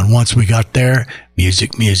 89.1. Once we got there,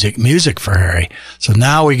 music for Harry. So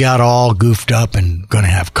now we got all goofed up and going to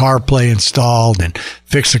have CarPlay installed and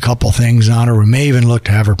fix a couple things on her. We may even look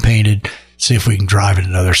to have her painted, see if we can drive it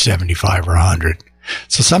another 75 or 100.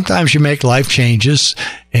 So sometimes you make life changes.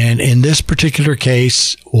 And in this particular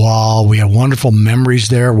case, while we have wonderful memories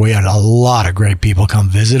there, we had a lot of great people come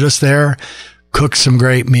visit us there, cook some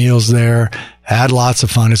great meals there, had lots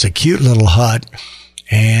of fun. It's a cute little hut.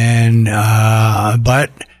 And,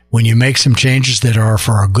 but when you make some changes that are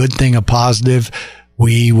for a good thing, a positive,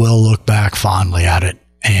 we will look back fondly at it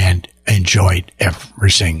and enjoy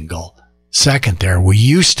every single second there. We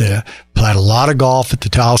used to play a lot of golf at the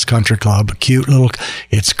Taos Country Club, a cute little,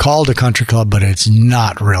 it's called a country club, but it's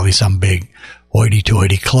not really some big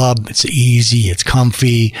hoity-toity club. It's easy. It's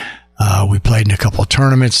comfy. We played in a couple of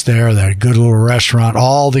tournaments there. They had a good little restaurant.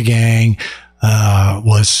 All the gang,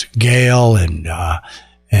 was Gail and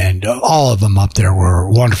all of them up there were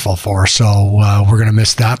wonderful for us. So, we're going to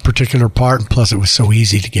miss that particular part. And plus it was so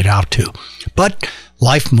easy to get out to, but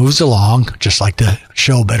life moves along, just like the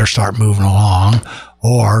show better start moving along,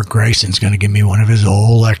 or Grayson's going to give me one of his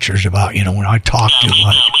old lectures about, when I talk too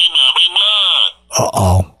much.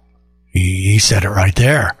 Uh-oh. He said it right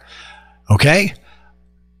there. Okay.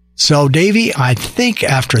 So, Davey, I think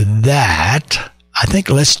after that,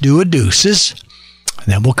 let's do a deuces, and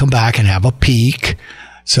then we'll come back and have a peek.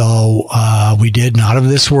 So, we did Not of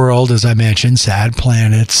This World, as I mentioned, Sad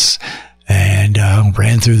Planets, and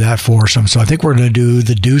ran through that foursome. So I think we're going to do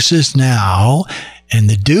the deuces now. And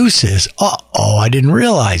the deuces, I didn't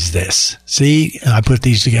realize this. See, I put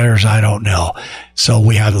these together as I don't know. So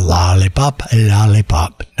we have Lollipop,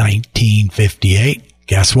 1958.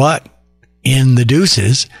 Guess what? In the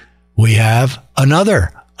deuces, we have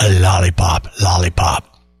another Lollipop.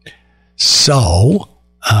 So,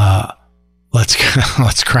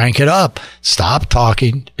 let's crank it up. Stop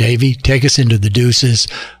talking. Davey, take us into the deuces.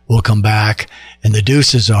 We'll come back. And the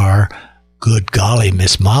deuces are Good Golly,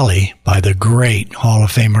 Miss Molly by the great Hall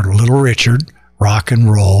of Famer Little Richard, Rock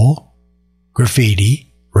and Roll,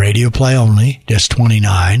 Graffiti, Radio Play Only, Disc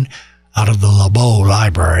 29, out of the LeBeau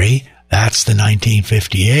Library. That's the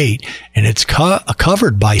 1958. And it's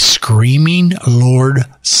covered by Screaming Lord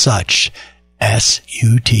Sutch,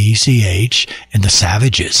 S-U-T-C-H, and the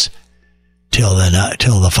Savages. Till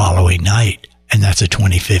the following night, and that's a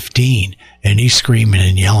 2015, and he's screaming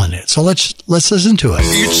and yelling it. So let's listen to it.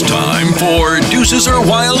 It's time for Deuces Are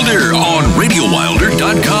Wilder on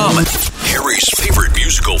RadioWilder.com. Harry's favorite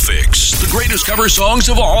musical fix, the greatest cover songs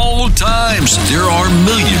of all times. There are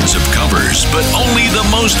millions of covers, but only the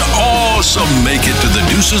most awesome make it to the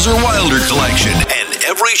Deuces Are Wilder collection, and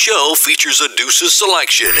every show features a Deuces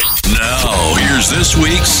selection. Now, here's this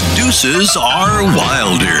week's Deuces Are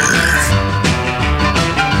Wilder.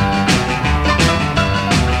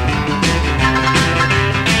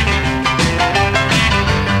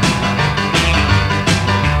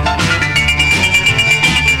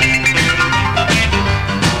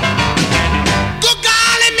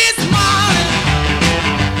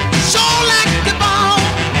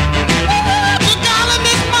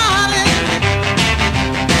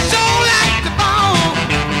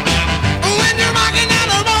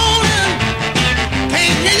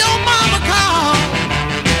 Mama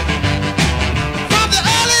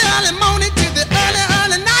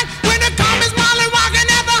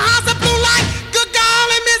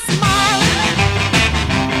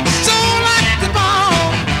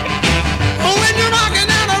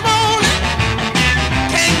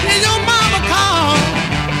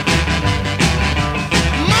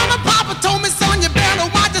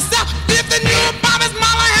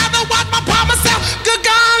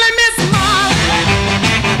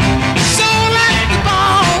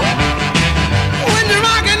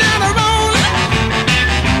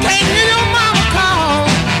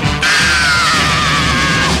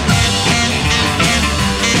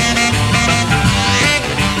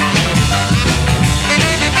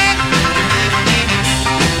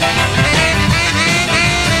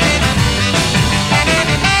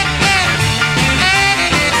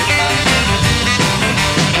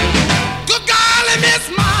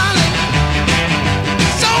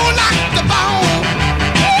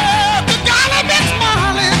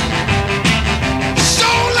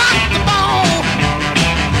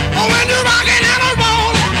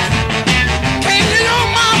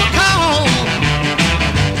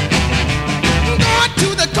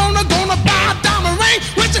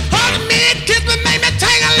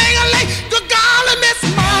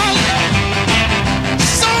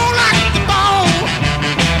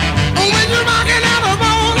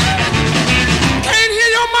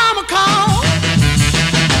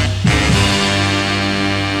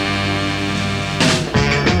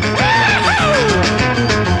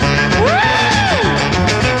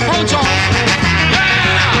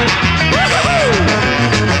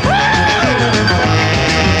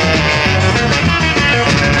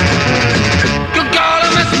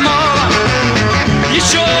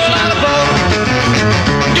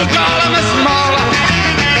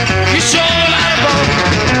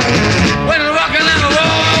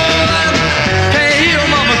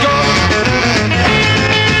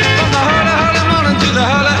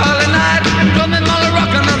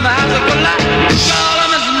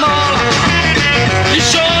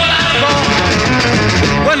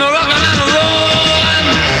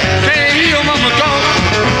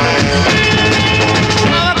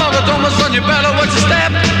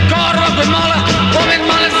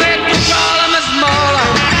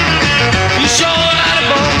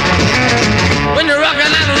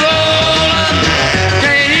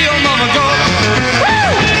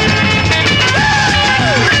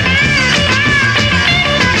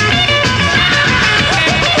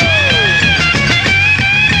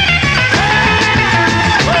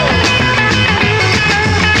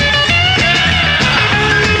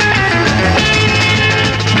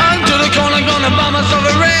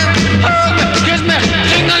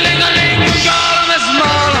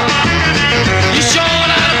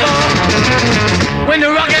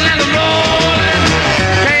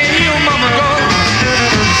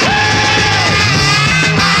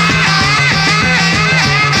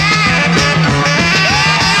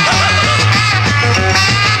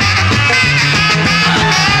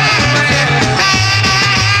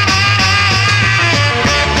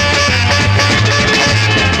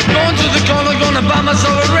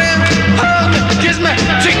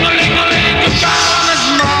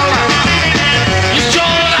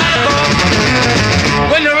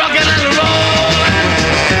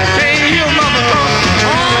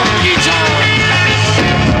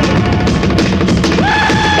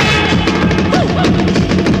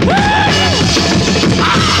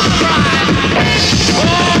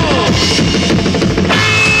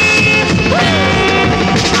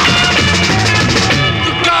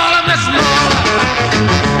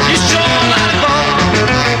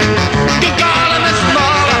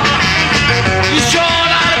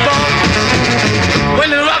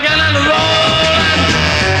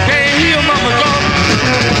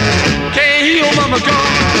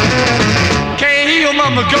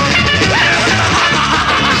on the go.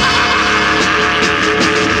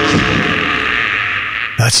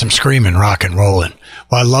 That's some screaming, rock and rolling.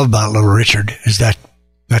 What I love about Little Richard is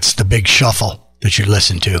that's the big shuffle that you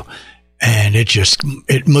listen to, and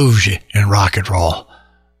it moves you in rock and roll.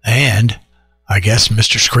 And I guess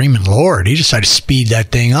Mr. Screaming Lord, he decided to speed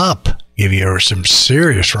that thing up, give you some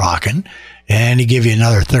serious rocking, and he give you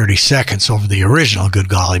another 30 seconds over the original Good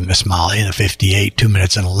Golly Miss Molly in the 58, 2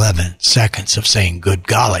 minutes and 11 seconds of saying good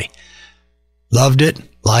golly. Loved it,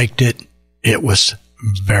 liked it. It was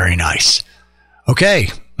very nice. Okay,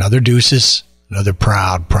 another deuces, another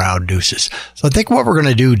proud deuces. So I think what we're going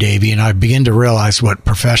to do, Davey, and I begin to realize what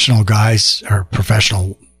professional guys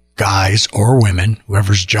or women,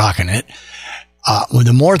 whoever's jocking it, with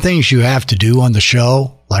the more things you have to do on the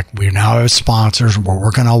show, like we now have sponsors, we're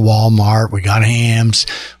working on Walmart, we got hams,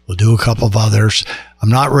 we'll do a couple of others. I'm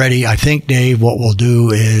not ready. I think, Dave, what we'll do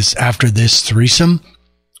is after this threesome,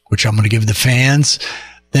 which I'm going to give the fans,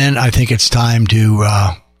 then I think it's time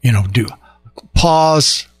to, do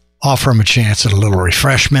pause, offer them a chance at a little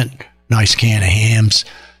refreshment, nice can of hams.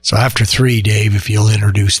 So after 3, Dave, if you'll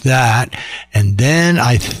introduce that. And then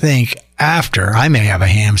I think after, I may have a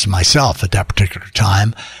hams myself at that particular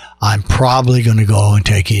time, I'm probably going to go and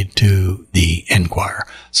take you to the Enquirer.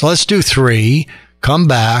 So let's do 3, come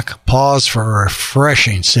back, pause for a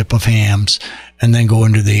refreshing sip of hams, and then go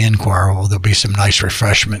into the Enquirer. Well, there'll be some nice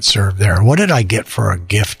refreshment served there. What did I get for a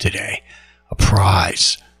gift today? A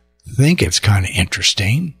prize. I think it's kind of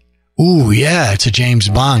interesting. Ooh, yeah, it's a James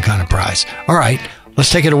Bond kind of prize. All right,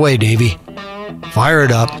 let's take it away, Davey. Fire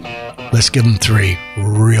it up. Let's give them 3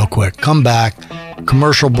 real quick. Come back,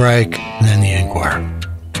 commercial break, and then the Enquirer.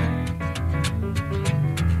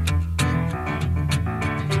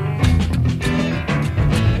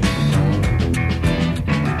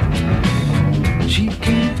 She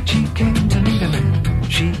came to meet a man.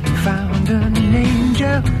 She found an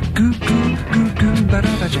angel. Goo, goo, goo, goo,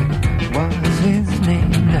 ba-da-ba-jack was his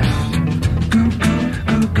name now. Goo, goo,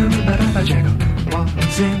 goo, goo, ba-da-ba-jack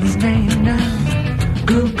was his name now.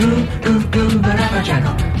 Goo, goo, goo, goo, ba-da-ba-jack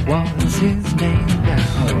was his name now.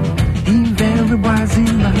 He very wise in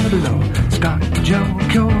the below. Scott Joe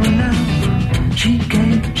Cure now. She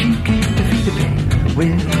came to feed the pain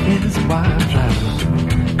with his wildflower.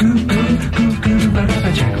 Goo, goo, goo, goo,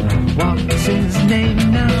 ba-da-ba-jack was his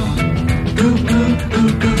name now. Goo, goo,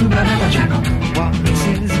 goo, goo, ba-da-ba-jack was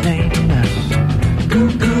his name now. Goo,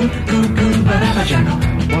 goo, goo, goo, ba-da-ba-jack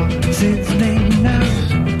was his name now.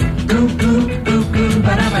 Goo, goo, goo, goo,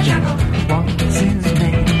 ba-da-ba-jack was his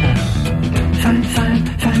name now. Fine,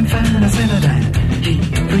 I said a dime. He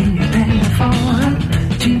prepared for her.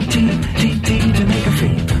 GT to make her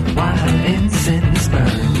free while incense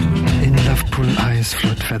burned. In love-pool eyes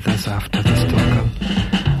float feathers after the struggle.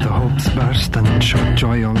 The hopes burst and shot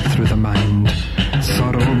joy all through the mind.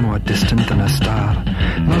 Sorrow more distant than a star.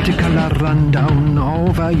 Multicolor run down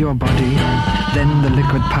over your body. Then the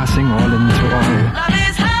liquid passing all into all.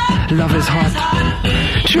 Love is hot.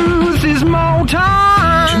 Truth is molten.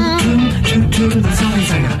 True, the song is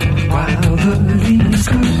singer. While the leaves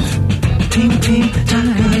groove. Ting,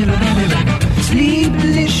 tiny little baby rock.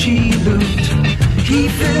 Sleepily she looked. He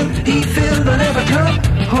filled the liver cup,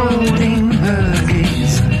 holding her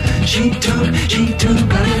gaze. She took a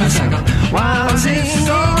little cycle while singing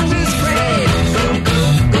on his praise. Go, go,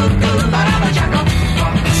 go, go, ba-da-ba-jackal.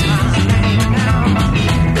 What's my name now?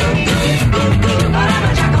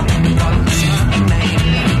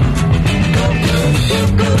 Go, go, go,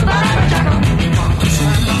 go, ba-da-ba-jackal. What's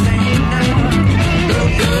my name now? Go,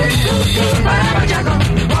 go, go, go, ba-da-ba-jackal.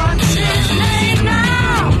 What's my name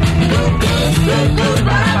now? Go, go, go, go,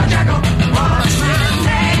 ba-da-ba-jackal. What's his name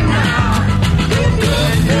now?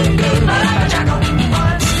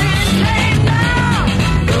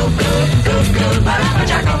 Go, go, go, go, ba-da-ba-jackal. What's my name now? Go, go, go, go,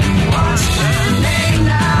 ba-da-ba-jackal. What's his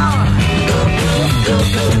name now? Go, go, go,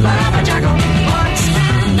 go, ba-da-ba-jackal. What's my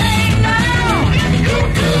name now? Go,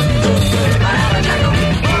 go, go, go, ba-da-ba-jackal. What's my name now? Go, go, go, go, ba-da-ba-jackal.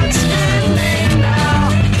 What's my name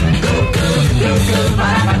now? Go, go, go, go,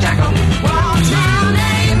 ba-da-ba-jackal. What's my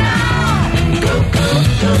name now? Go, go,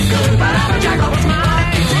 go, go, ba-da-ba-jackal.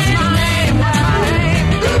 What's my name? What's my name?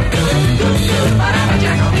 Go, go, go, go,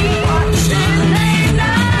 ba-da-ba-jackal. What's my name now? Go, go, go, go, ba-da-ba-jackal. What's my name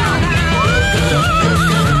now? Go, go, go,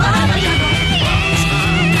 go, ba-da-ba-jackal. What's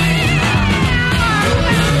my name?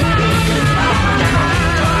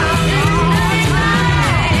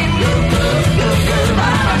 Go, go, go, go,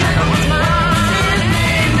 ba-da-ba-jackal. What's my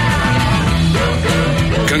name now? Go,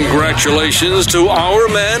 go, go. Congratulations to our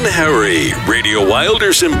man Harry, Radio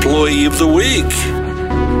Wilder's Employee of the Week.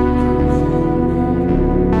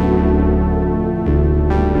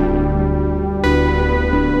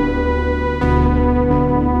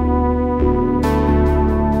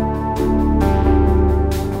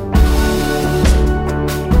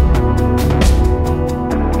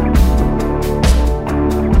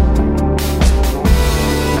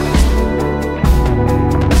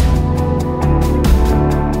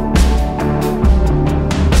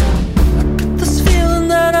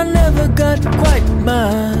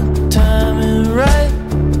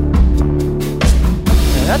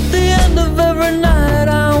 At the end of every night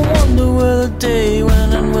I wonder where the day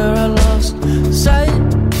went and where I lost sight.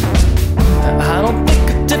 I don't think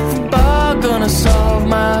a different bar gonna solve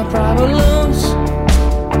my problems.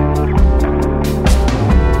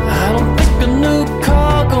 I don't think a new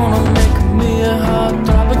car gonna make me a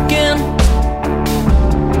heartthrob again.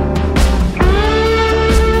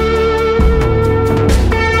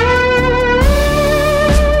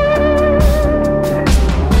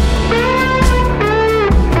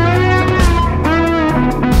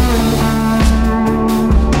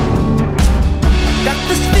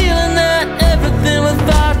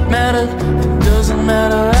 It doesn't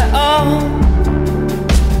matter at all.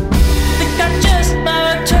 Think I just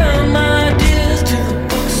might turn my ideas to the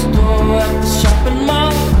bookstore at the shopping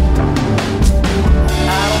mall.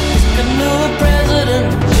 I don't think a new president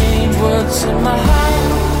will change what's in my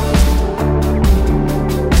heart.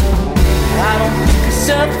 I don't think a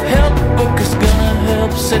self-help book is gonna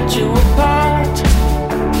help set you apart.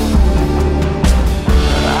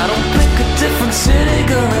 I don't think a different city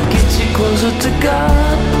gonna get you closer to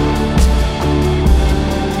God.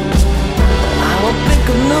 I don't think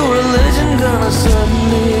a new religion gonna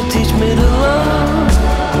suddenly teach me to love.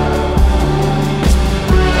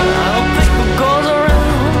 I don't think what goes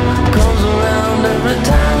around comes around every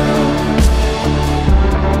time.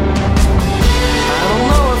 I don't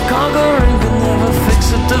know if conquering can ever fix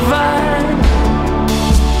a divide.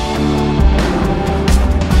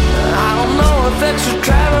 I don't know if extra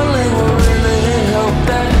traveling will really help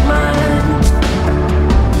that mind.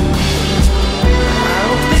 I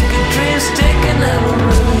don't think a dream's taken out of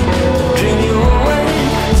really dream you away.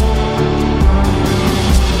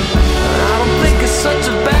 I don't think it's such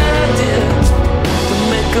a bad idea to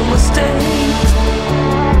make a mistake.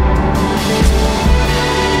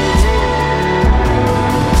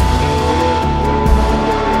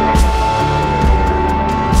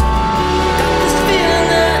 Got this feeling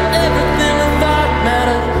that everything without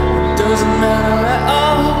matter doesn't matter at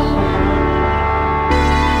all.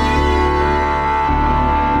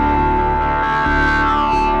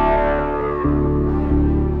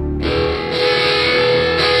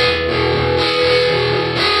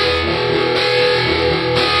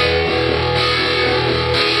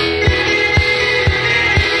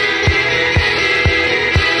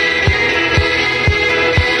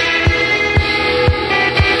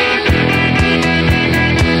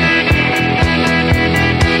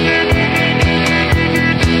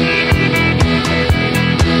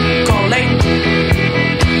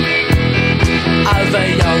 Over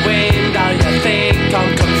your window you think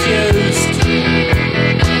I'm confused.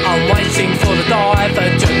 I'm waiting for the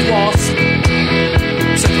divergent wasp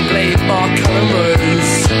to complete my colour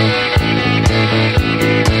ruse.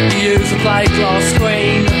 Use a plate glass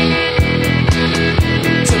screen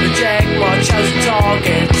to reject my chosen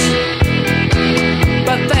target.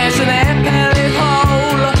 But there's an air pellet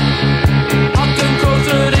hole I can crawl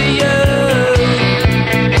through to you.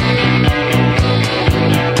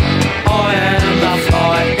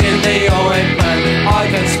 I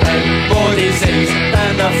can spend more disease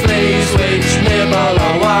than the fleas which nibble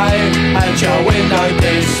away at your window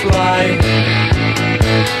display.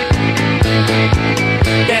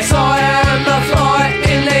 Yes, I am the fly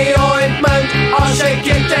in the ointment. I'll shake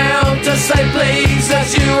you down to say please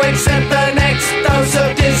as you accept the next dose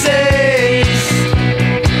of disease.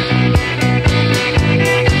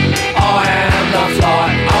 I am the fly,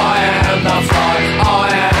 I am the fly, I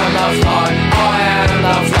am the fly, I am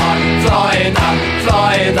the fly, flying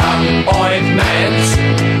the ointment.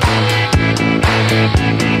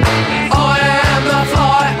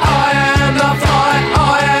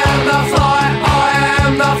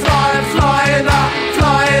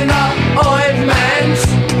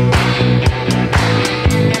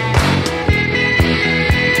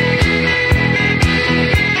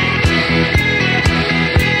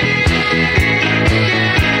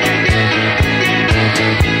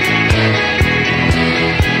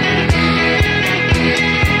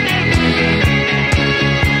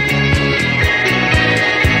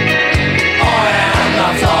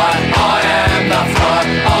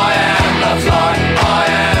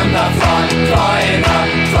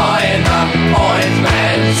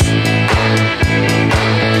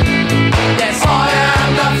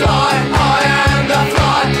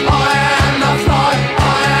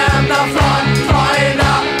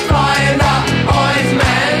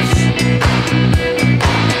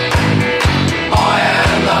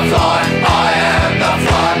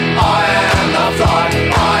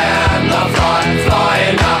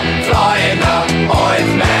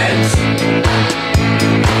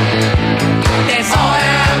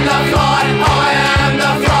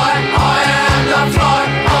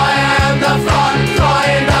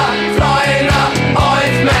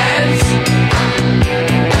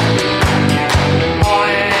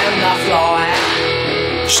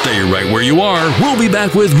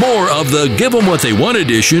 back with more of the Give 'em What They Want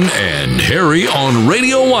edition and Harry on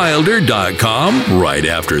RadioWilder.com right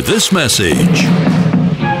after this message.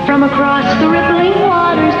 From across the rippling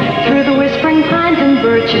waters, through the whispering pines and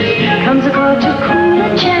birches, comes a call to cool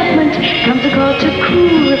enchantment, comes a call to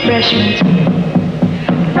cool refreshment.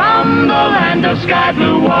 From the land of sky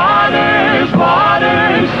blue waters,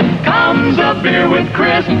 waters, comes a beer with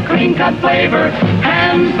crisp, clean-cut flavor.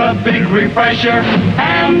 Hands the big refresher,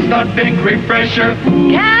 hands the big refresher.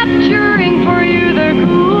 Capturing for you the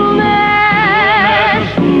coolness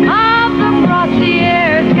of the frosty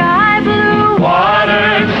air, sky blue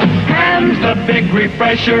waters. Hands the big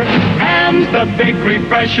refresher, hands the big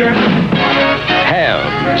refresher.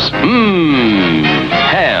 Hams,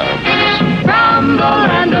 hams. From the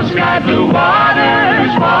land of sky blue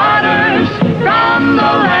waters, waters. From the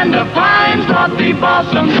land of pines, lofty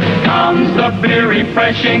blossoms, comes the beer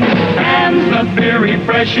refreshing, hands the beer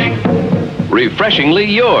refreshing. Refreshingly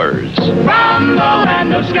yours. From the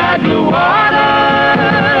land of sky blue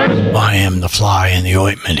waters. I am the fly in the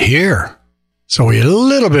ointment here. So we had a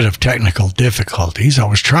little bit of technical difficulties. I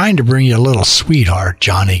was trying to bring you a little Sweetheart,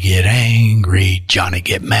 Johnny Get Angry, Johnny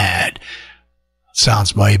Get Mad.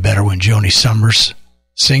 Sounds way better when Joni Summers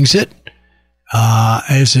sings it.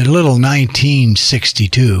 It's a little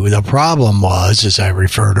 1962. The problem was, as I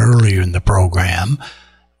referred earlier in the program,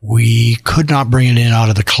 we could not bring it in out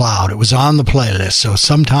of the cloud. It was on the playlist, so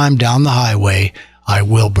sometime down the highway, I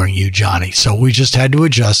will bring you Johnny. So we just had to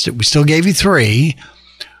adjust it. We still gave you 3.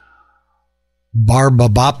 Barba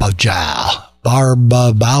Bapa Jal,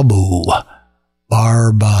 Barba Babu,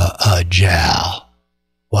 Barba Jal,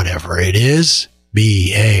 whatever it is,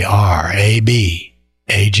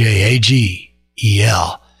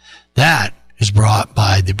 BARABAJAGEL. That is brought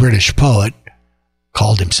by the British poet,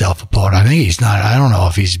 called himself a poet. I think he's not, I don't know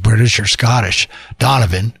if he's British or Scottish,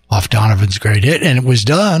 Donovan, off Donovan's great hit, and it was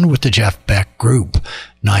done with the Jeff Beck Group,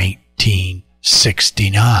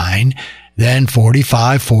 1969, then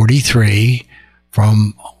 45, 43,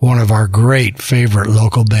 from one of our great favorite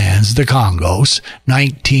local bands, the Congos,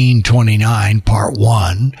 1929, Part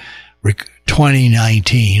 1,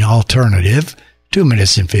 2019, Alternative, 2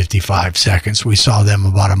 minutes and 55 seconds. We saw them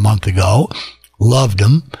about a month ago. Loved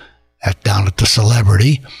them down at the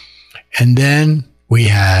Celebrity. And then we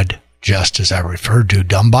had, just as I referred to,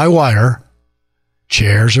 Done by Wire,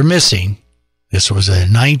 Chairs Are Missing. This was a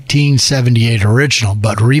 1978 original,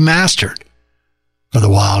 but remastered for the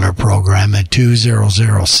Wilder program at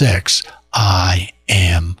 2006. I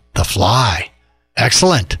Am the Fly.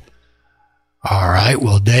 Excellent. All right.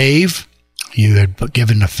 Well, Dave, you had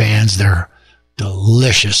given the fans their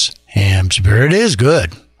delicious hams beer. It is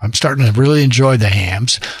good. I'm starting to really enjoy the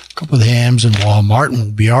hams. A couple of hams in Walmart and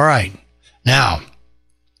we'll be all right. Now,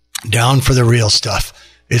 down for the real stuff.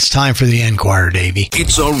 It's time for the Enquirer, Davey.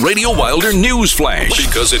 It's a Radio Wilder news flash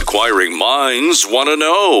because inquiring minds want to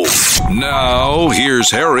know. Now,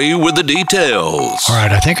 here's Harry with the details. All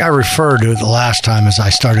right, I think I referred to it the last time as I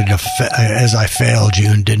failed you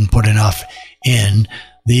and didn't put enough in.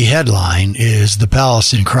 The headline is The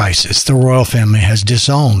Palace in Crisis. The royal family has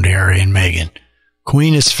disowned Harry and Meghan.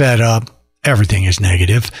 Queen is fed up. Everything is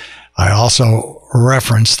negative. I also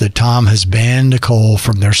referenced that Tom has banned Nicole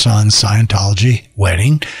from their son's Scientology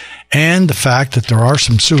wedding and the fact that there are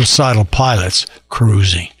some suicidal pilots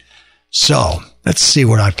cruising. So let's see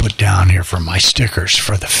what I put down here for my stickers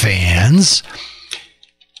for the fans.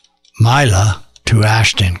 Mila to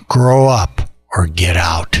Ashton, grow up or get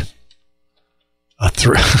out. I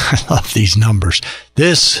love these numbers.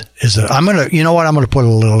 This is I'm going to put a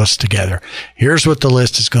little list together. Here's what the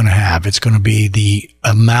list is going to have. It's going to be the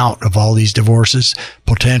amount of all these divorces,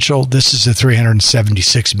 potential. This is a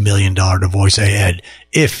 $376 million divorce ahead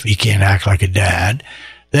if he can't act like a dad.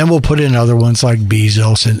 Then we'll put in other ones like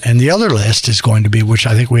Bezos. And the other list is going to be, which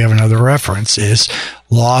I think we have another reference, is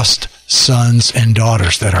lost sons and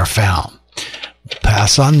daughters that are found. We'll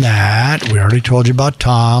pass on that. We already told you about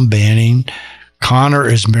Tom banning. Connor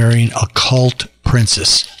is marrying a cult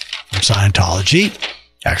princess from Scientology.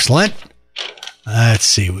 Excellent. Let's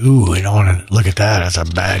see. Ooh, we don't want to look at that as a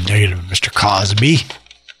bad negative, Mr. Cosby.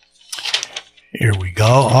 Here we go.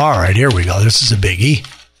 All right, here we go. This is a biggie.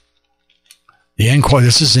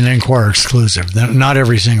 This is an Enquirer exclusive. Not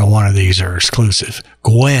every single one of these are exclusive.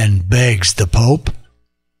 Gwen begs the Pope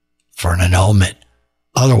for an annulment.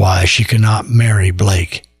 Otherwise, she cannot marry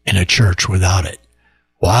Blake in a church without it.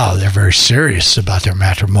 Wow, they're very serious about their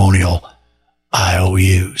matrimonial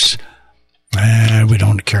IOUs. And we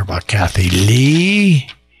don't care about Kathy Lee.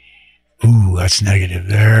 Ooh, that's negative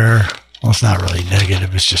there. Well, it's not really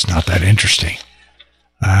negative. It's just not that interesting.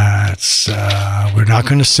 We're not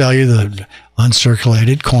going to sell you the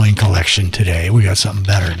uncirculated coin collection today. We got something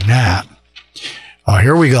better than that.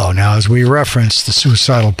 Here we go. Now, as we reference the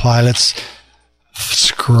suicidal pilots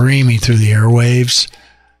screaming through the airwaves,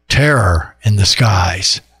 terror in the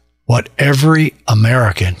skies. What every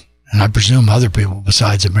American, and I presume other people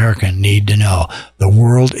besides American, need to know. The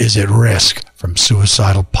world is at risk from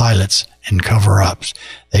suicidal pilots and cover-ups.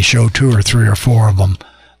 They show 2 or 3 or 4 of them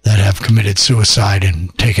that have committed suicide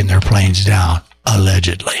and taken their planes down,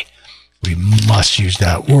 allegedly. We must use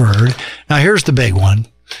that word. Now, here's the big one.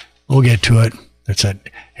 We'll get to it. It's a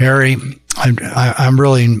Harry.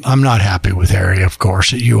 I'm not happy with Harry, of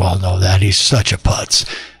course. You all know that. He's such a putz.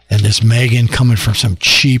 And this Megan coming from some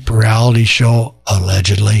cheap reality show,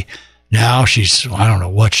 allegedly. Now I don't know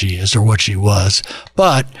what she is or what she was,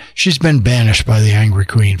 but she's been banished by the angry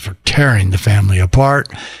queen for tearing the family apart.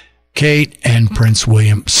 Kate and Prince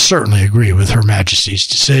William certainly agree with Her Majesty's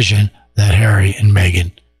decision that Harry and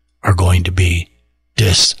Meghan are going to be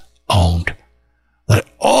disowned. But,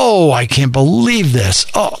 I can't believe this.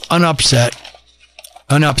 An upset.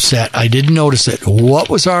 I didn't notice it. What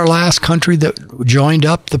was our last country that joined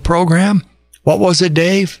up the program? What was it,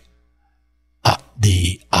 Dave?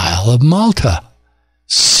 The Isle of Malta.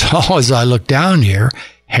 So as I look down here,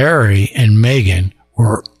 Harry and Meghan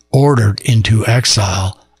were ordered into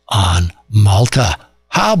exile on Malta.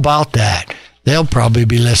 How about that? They'll probably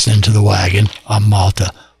be listening to the wagon on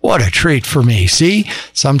Malta. What a treat for me. See,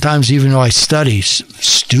 sometimes even though I study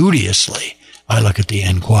studiously, I look at the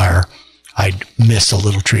Enquirer, I'd miss a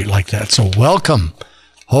little treat like that. So welcome.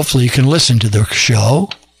 Hopefully you can listen to the show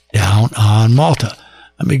down on Malta.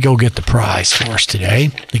 Let me go get the prize for us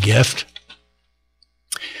today, the gift.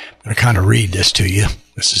 I'm going to kind of read this to you.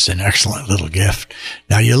 This is an excellent little gift.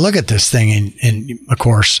 Now you look at this thing and of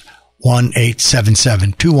course,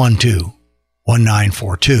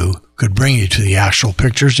 1-877-212-1942 could bring you to the actual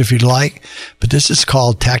pictures if you'd like, but this is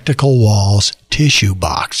called Tactical Walls Tissue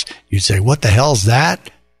Box. You'd say, what the hell's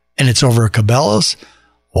that? And it's over at Cabela's?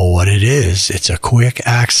 Well, what it is, it's a quick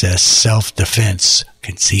access self-defense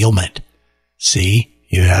concealment. See,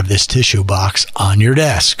 you have this tissue box on your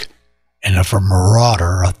desk, and if a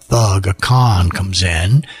marauder, a thug, a con comes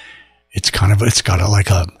in, it's got like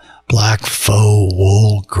a black faux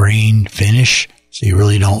wool grain finish. So you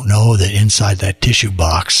really don't know that inside that tissue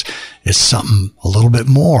box is something a little bit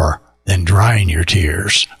more than drying your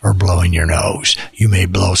tears or blowing your nose. You may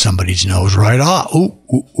blow somebody's nose right off. Ooh.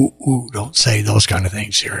 Don't say those kind of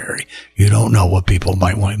things here, Harry. You don't know what people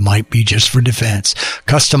might want. It might be just for defense.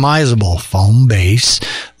 Customizable foam base.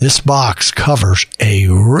 This box covers a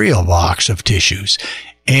real box of tissues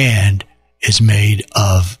and is made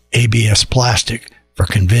of ABS plastic for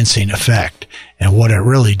convincing effect. And what it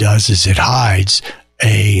really does is it has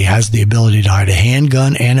the ability to hide a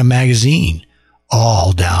handgun and a magazine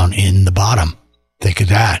all down in the bottom. Think of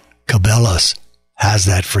that. Cabela's has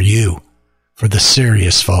that for you, for the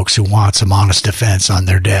serious folks who want some honest defense on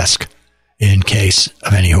their desk in case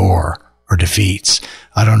of any horror or defeats.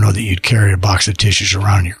 I don't know that you'd carry a box of tissues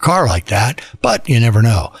around in your car like that, but you never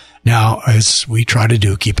know. Now, as we try to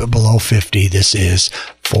do, keep it below 50. This is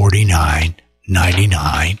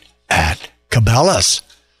 $49.99 at Cabela's.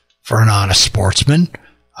 For an honest sportsman,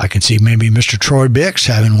 I can see maybe Mr. Troy Bix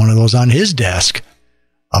having one of those on his desk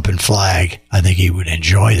up in Flag. I think he would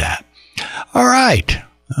enjoy that. All right.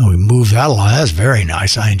 We moved that along. That's very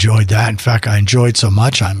nice. I enjoyed that. In fact, I enjoyed so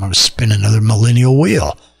much, I'm going to spin another millennial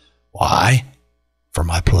wheel. Why? For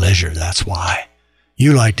my pleasure. That's why.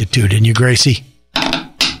 You liked it too, didn't you, Gracie?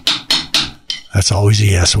 That's always a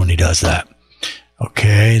yes when he does that.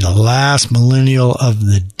 Okay, the last millennial of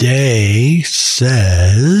the day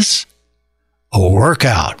says a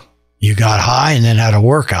workout. You got high and then had a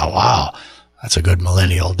workout. Wow, that's a good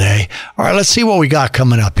millennial day. All right, let's see what we got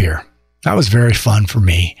coming up here. That was very fun for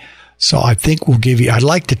me. So I think I'd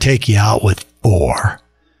like to take you out with 4.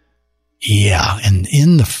 Yeah, and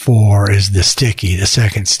in the 4 is the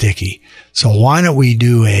second sticky. So why don't we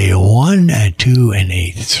do a 1, a 2, and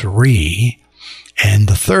a 3? And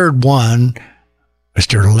the third one,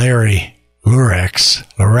 Mr. Larry Lurex,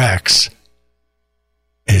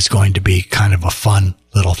 is going to be kind of a fun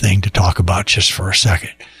little thing to talk about just for a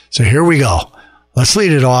second. So here we go. Let's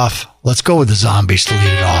lead it off. Let's go with the zombies to lead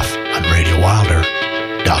it off on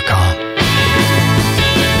RadioWilder.com.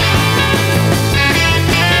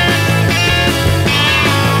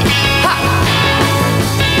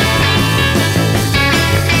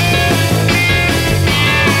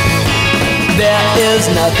 There is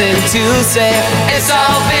nothing to say, it's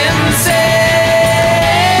all been said.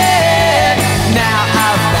 Now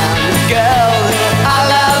I've found a girl who I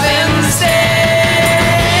love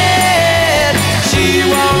instead.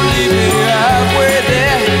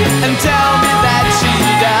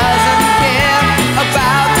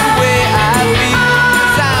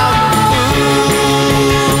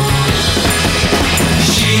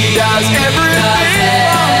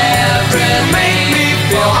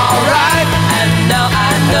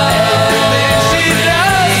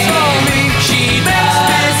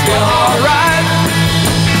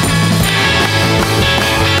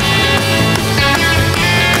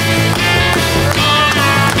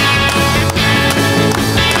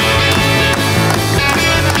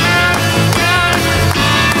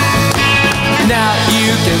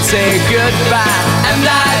 and say goodbye. And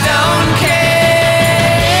I don't care.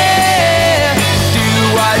 Do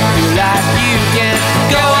what you like, you can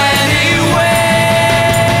go anywhere.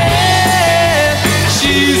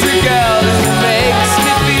 She's a girl who makes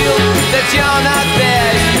me feel that you're not there,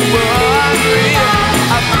 you were unreal.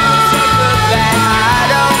 I feel so good that I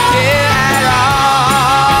don't care at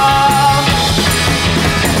all.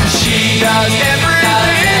 She does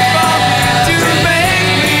everything for me to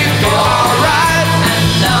make me feel alright.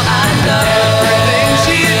 And I know everything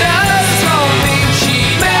she does for me, she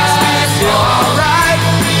makes me feel alright.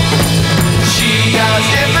 She does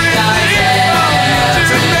everything for me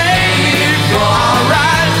to make me feel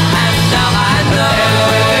alright. And now I know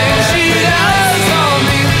everything she does for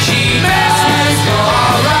me, she makes me feel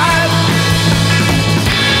alright.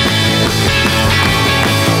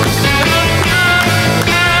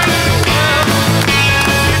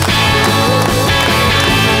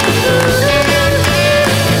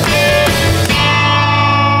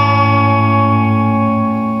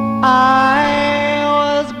 I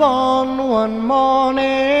was born one morning,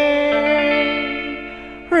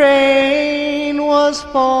 rain was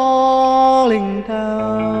falling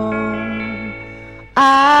down.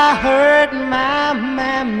 I heard my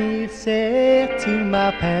mammy say to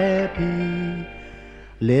my pappy,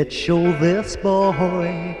 let's show this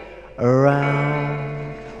boy around.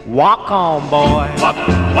 Walk on, boy. Walk,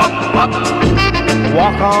 walk, walk.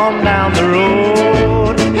 Walk on down the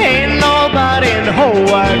road. Ain't nobody in the whole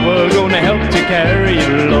wide world gonna help to carry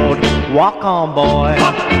your load. Walk on, boy.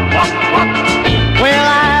 Walk, walk, walk. Well,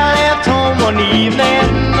 I left home one evening,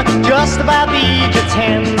 just about the age of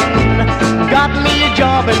 10. Got me a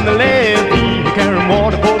job in the levee, carrying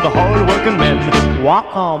water for the hard-working men.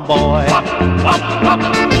 Walk on, boy. Walk, walk, walk.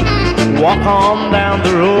 Walk on down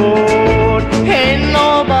the road. Ain't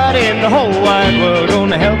nobody in the whole wide world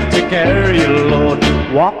gonna help to carry your load.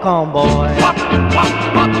 Walk on, boy. Walk, walk,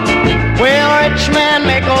 walk. Well, rich man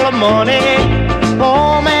make all the money,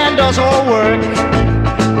 poor man does all work.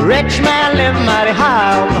 Rich man live mighty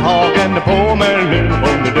high on the hog, and the poor man live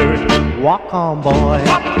on the dirt. Walk on, boy.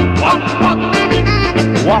 Walk, walk, walk.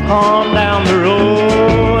 Walk on down the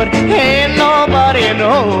road. Ain't nobody in the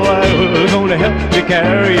whole wide world gonna help you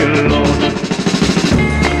carry your load.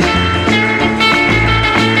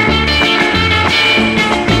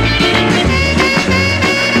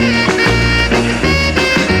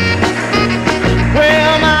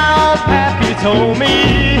 Well, my old pappy told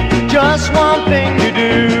me just one thing to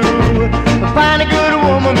do. Find a good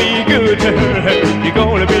woman, be good to her. You're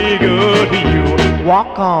gonna be good to you.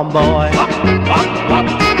 Walk on, boy. Walk, walk, walk.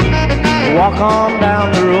 Walk on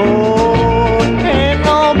down the road. Ain't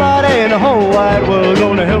nobody in the whole wide world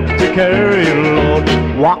gonna help to carry your load.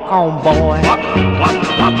 Walk on, boy. Walk, walk,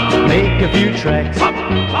 walk. Make a few tracks. Walk,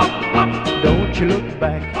 walk, walk. Don't you look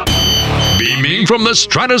back. Beaming from the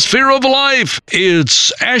stratosphere of life,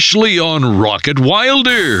 it's Ashley on Rocket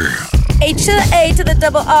Wilder. H to the A to the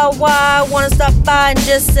double R-Y. Wanna stop by and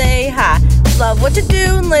just say hi. Love what you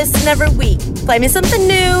do and listen every week. Play me something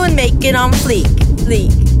new and make it on fleek.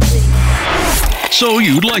 Fleek. So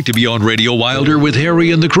you'd like to be on Radio Wilder with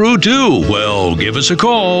Harry and the crew too? Well, give us a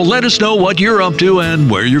call. Let us know what you're up to and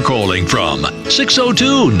where you're calling from.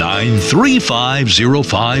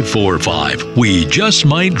 602-935-0545. We just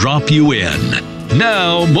might drop you in.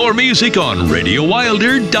 Now, more music on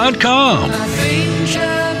RadioWilder.com.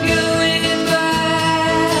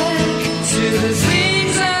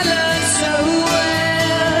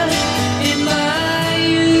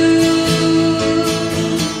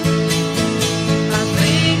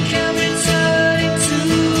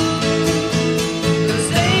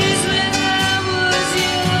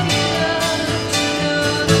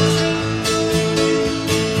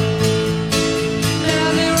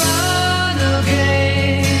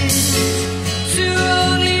 To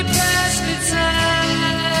only pass the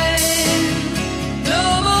time.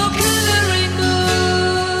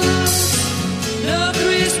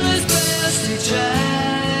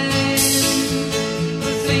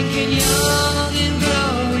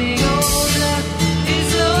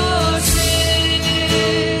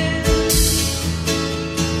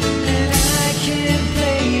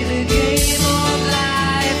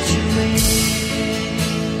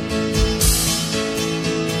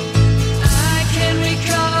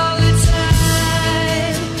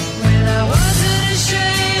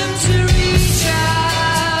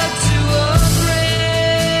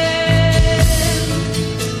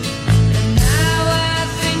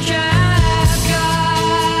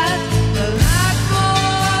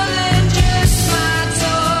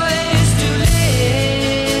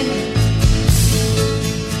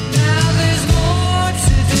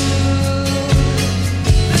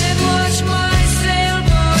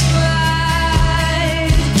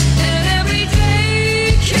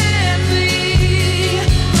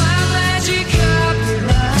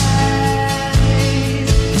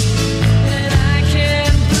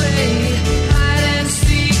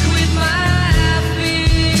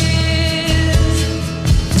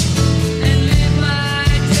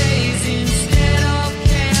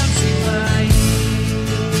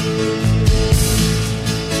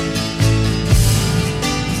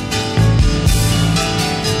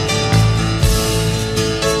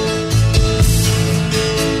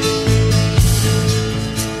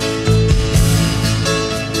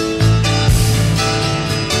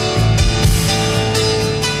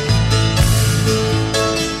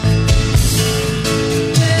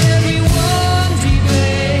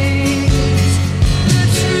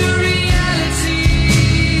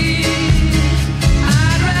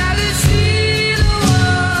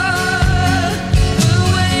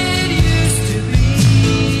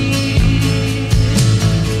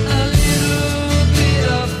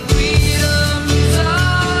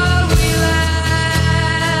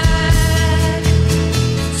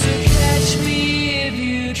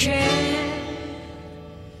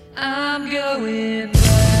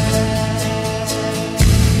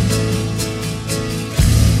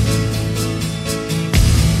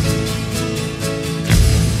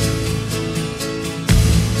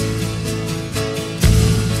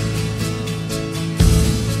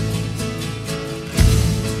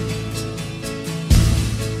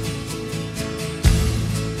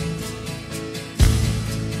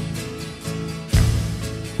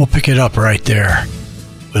 We'll pick it up right there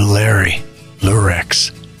with Larry Lurex,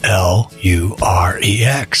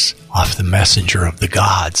 Lurex, off the Messenger of the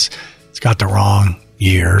Gods. It's got the wrong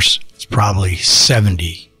years. It's probably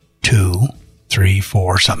 72, 3,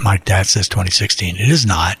 4, something like that. It says 2016. It is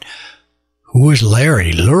not. Who is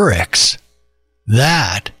Larry Lurex?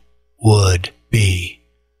 That would be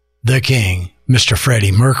the king, Mr.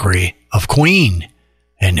 Freddie Mercury of Queen.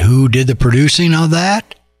 And who did the producing of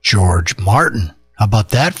that? George Martin. How about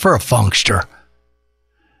that for a funkster?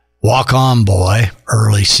 Walk On Boy,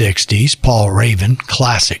 early 60s. Paul Raven,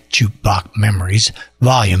 classic Jukebox Memories,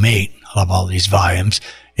 Volume 8. I love all these volumes.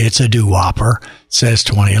 It's a doo-wopper. It says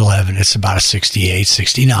 2011. It's about a 68,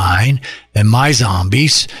 69. Then My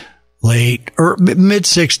Zombies, late or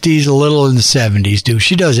mid-60s, a little in the 70s. Dude,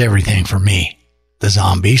 she does everything for me. The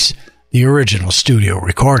Zombies, the original studio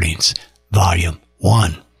recordings, Volume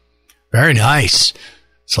 1. Very nice.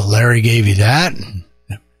 So Larry gave you that, and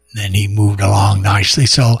then he moved along nicely.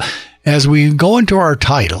 So as we go into our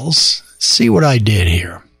titles, see what I did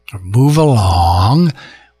here. Move along.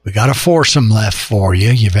 We got a foursome left for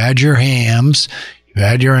you. You've had your hams. You've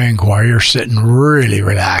had your inquiry. You're sitting really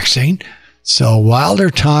relaxing. So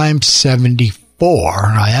WilderTime 74,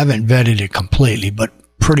 I haven't vetted it completely, but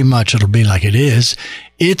pretty much it'll be like it is.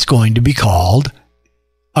 It's going to be called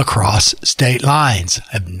Across State Lines.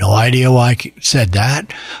 I have no idea why I said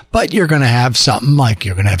that, but you're going to have something like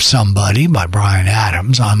you're going to have Somebody by Bryan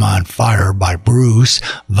Adams, I'm on Fire by Bruce,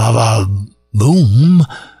 Va Boom,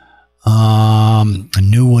 a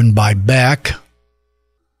new one by Beck,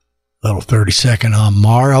 little 30-second on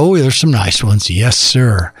Mar. Oh, there's some nice ones. Yes,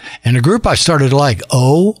 sir. And a group I started like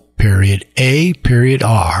O.A.R.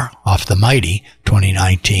 off the Mighty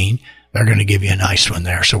 2019. They're going to give you a nice one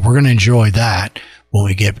there. So we're going to enjoy that when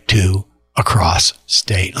we get to Across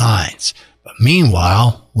State Lines. But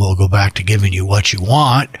meanwhile, we'll go back to giving you what you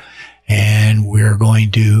want, and we're going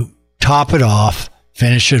to top it off,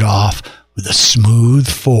 finish it off with a smooth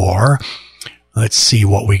 4. Let's see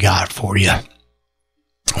what we got for you.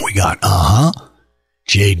 We got,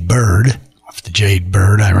 Jade Bird. Off the Jade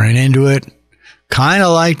Bird, I ran into it, kind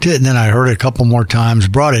of liked it, and then I heard it a couple more times,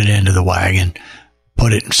 brought it into the wagon,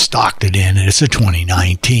 put it and stocked it in, and it's a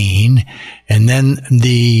 2019. And then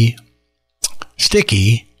the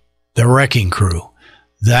Sticky, the Wrecking Crew.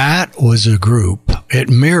 That was a group. It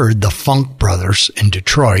mirrored the Funk Brothers in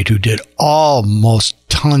Detroit, who did almost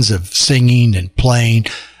tons of singing and playing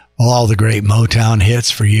all the great Motown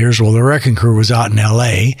hits for years. Well, the Wrecking Crew was out in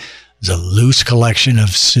L.A. It's a loose collection of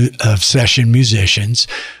session musicians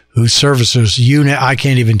whose services I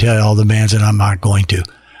can't even tell you all the bands, and I'm not going to.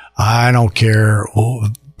 I don't care.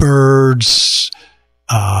 Birds,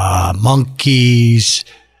 Monkees,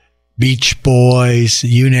 Beach Boys,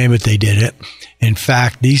 you name it, they did it. In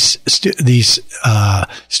fact, these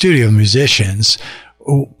studio musicians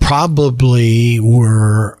probably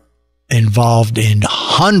were involved in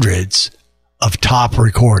hundreds of top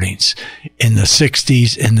recordings in the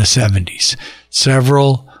 60s and the 70s.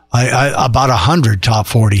 Several, about 100 top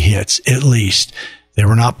 40 hits at least. They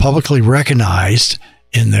were not publicly recognized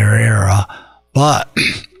in their era, but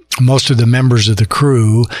most of the members of the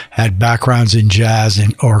crew had backgrounds in jazz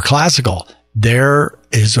or classical. There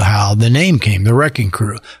is how the name came, the Wrecking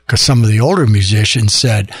Crew, because some of the older musicians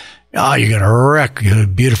said, you're going to wreck,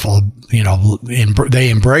 beautiful, they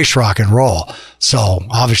embrace rock and roll. So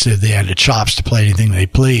obviously they had the chops to play anything they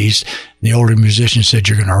pleased. The older musicians said,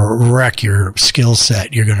 you're going to wreck your skill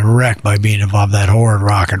set. You're going to wreck by being involved that horrid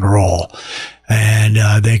rock and roll. And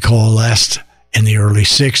they coalesced in the early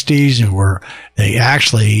 60s and they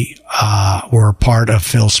actually were part of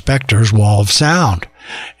Phil Spector's Wall of Sound.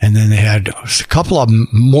 And then they had a couple of them,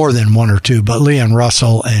 more than one or two, but Leon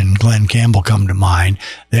Russell and Glenn Campbell come to mind.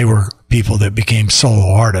 They were people that became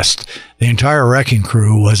solo artists. The entire Wrecking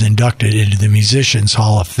Crew was inducted into the Musicians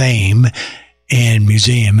Hall of Fame and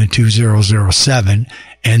Museum in 2007.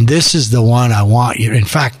 And this is the one I want you. In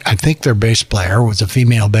fact, I think their bass player was a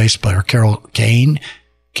female bass player, Carol Kane,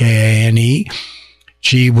 Kane.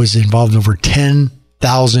 She was involved in over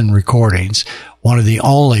 10,000 recordings. One of the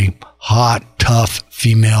only hot, tough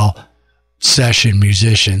female session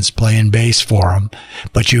musicians playing bass for them.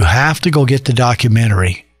 But you have to go get the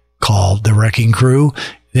documentary called The Wrecking Crew.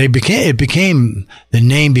 The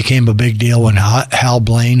name became a big deal when Hal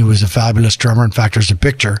Blaine, who was a fabulous drummer, in fact, there's a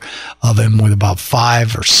picture of him with about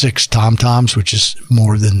 5 or 6 tom-toms, which is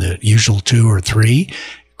more than the usual 2 or 3.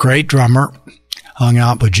 Great drummer. Hung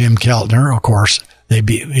out with Jim Keltner, of course.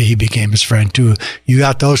 He became his friend too. You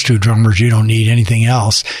got those two drummers, you don't need anything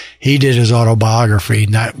else. He did his autobiography,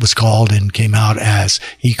 and that was called and came out as,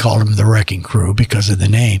 he called him the Wrecking Crew because of the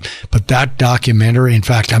name. But that documentary, in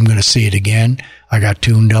fact, I'm going to see it again. I got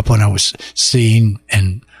tuned up when I was seeing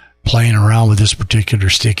and playing around with this particular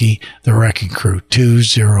sticky, the Wrecking Crew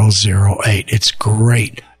 2008. It's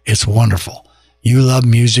great. It's wonderful. You love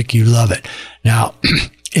music, you love it. Now,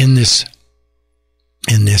 in this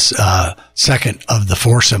second of the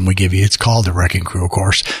foursome we give you, it's called the Wrecking Crew, of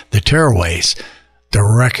course, the Tearaways, the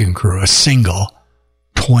Wrecking Crew, a single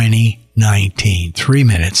 2019, 3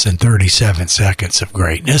 minutes and 37 seconds of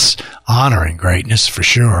greatness, honoring greatness for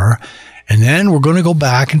sure. And then we're going to go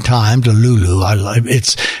back in time to Lulu.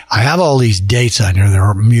 I have all these dates on here.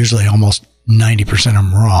 They're usually almost 90% of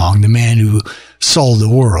them wrong. The man who sold the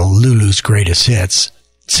world, Lulu's greatest hits,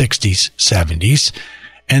 60s, 70s.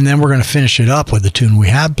 And then we're going to finish it up with a tune we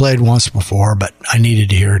have played once before, but I needed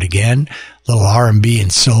to hear it again. A little R&B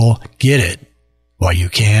and soul. Get it while you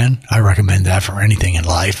can. I recommend that for anything in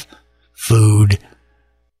life. Food.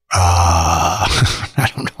 I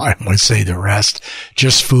don't know. I don't want to say the rest.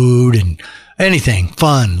 Just food and anything.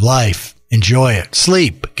 Fun. Life. Enjoy it.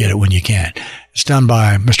 Sleep. Get it when you can. It's done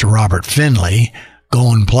by Mr. Robert Finley.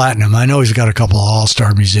 Going platinum. I know he's got a couple of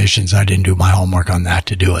all-star musicians. I didn't do my homework on that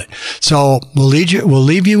to do it. So we'll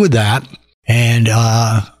leave you with that, and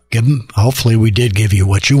hopefully we did give you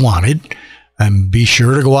what you wanted. And be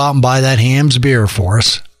sure to go out and buy that Hams beer for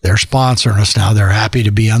us. They're sponsoring us now. They're happy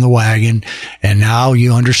to be on the wagon. And now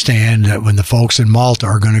you understand that when the folks in Malta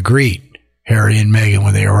are going to greet Harry and Meghan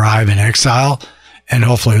when they arrive in exile, and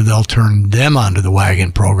hopefully they'll turn them onto the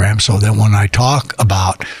wagon program, so that when I talk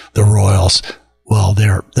about the royals, well,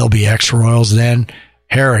 there'll be ex-royals then.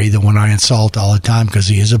 Harry, the one I insult all the time because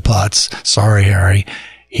he is a putz. Sorry, Harry.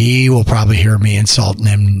 He will probably hear me insulting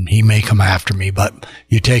him. He may come after me, but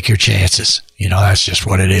you take your chances. You know, that's just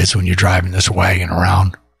what it is when you're driving this wagon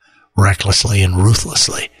around recklessly and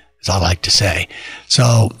ruthlessly, as I like to say.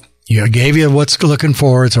 So I gave you what's looking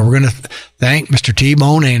forward. So we're going to thank Mr.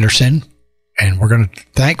 T-Bone Anderson, and we're going to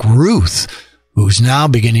thank Ruth, who's now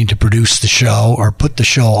beginning to produce the show or put the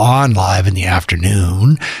show on live in the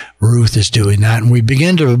afternoon. Ruth is doing that, and we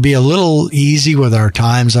begin to be a little easy with our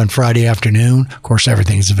times on Friday afternoon. Of course,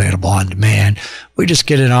 everything's available on demand. We just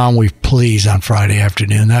get it on we please on Friday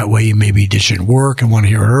afternoon. That way you may be ditching work and want to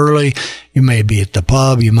hear it early. You may be at the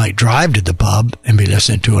pub. You might drive to the pub and be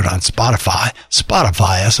listening to it on Spotify.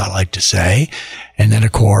 Spotify us, I like to say. And then,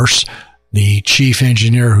 of course, the chief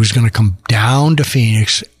engineer who's going to come down to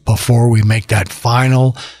Phoenix before we make that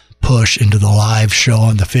final push into the live show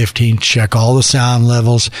on the 15th. Check all the sound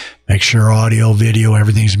levels, make sure audio, video,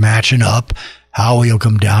 everything's matching up. Howie will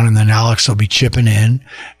come down, and then Alex will be chipping in.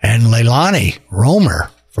 And Leilani Romer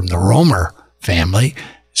from the Romer family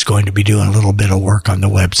is going to be doing a little bit of work on the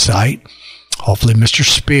website. Hopefully Mr.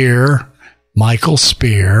 Spear, Michael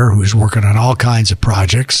Spear, who's working on all kinds of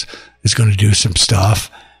projects, is going to do some stuff.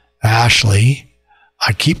 Ashley,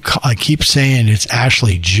 I keep saying it's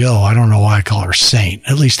Ashley Joe. I don't know why I call her Saint.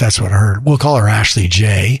 At least that's what I heard. We'll call her Ashley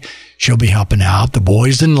J. She'll be helping out. The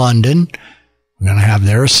boys in London, we're going to have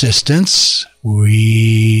their assistance.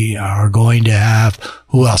 We are going to have,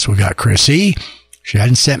 who else? We got Chrissy. She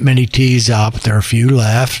hadn't sent many teas out, but there are a few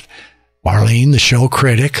left. Marlene, the show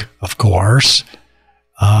critic, of course.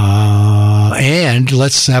 And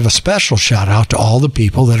let's have a special shout out to all the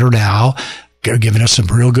people that are now giving us some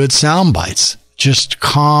real good sound bites. Just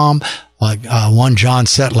calm, like one John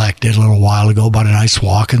Setlak did a little while ago about a nice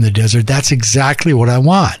walk in the desert. That's exactly what I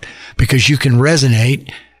want, because you can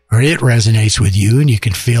resonate, or it resonates with you, and you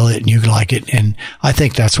can feel it and you can like it. And I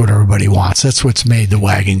think that's what everybody wants. That's what's made the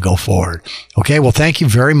wagon go forward. Okay, well, thank you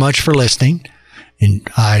very much for listening. And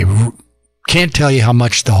I can't tell you how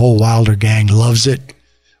much the whole Wilder gang loves it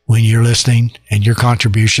when you're listening, and your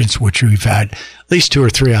contributions, which we've had at least 2 or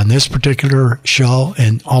 3 on this particular show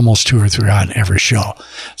and almost 2 or 3 on every show.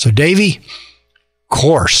 So Davey, of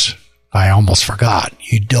course, I almost forgot.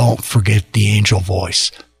 You don't forget the angel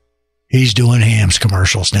voice. He's doing Hams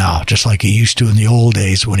commercials now, just like he used to in the old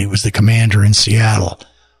days when he was the commander in Seattle,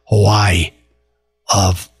 Hawaii,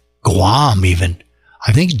 of Guam even.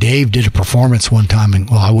 I think Dave did a performance one time, and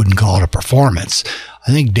well, I wouldn't call it a performance.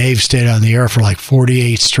 I think Dave stayed on the air for like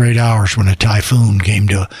 48 straight hours when a typhoon came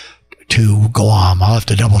to Guam. I'll have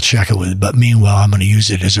to double check it with it, but meanwhile, I'm going to use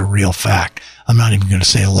it as a real fact. I'm not even going to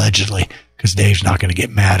say allegedly, because Dave's not going to get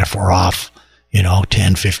mad if we're off,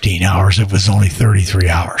 10, 15 hours. It was only 33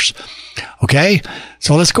 hours. Okay,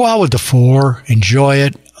 so let's go out with the 4. Enjoy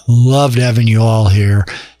it. Loved having you all here.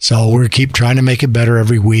 So we're keep trying to make it better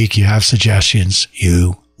every week. You have suggestions,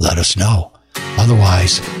 you let us know.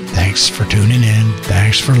 Otherwise, thanks for tuning in.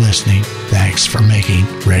 Thanks for listening. Thanks for making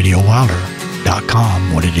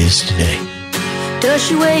RadioWilder.com what it is today. Does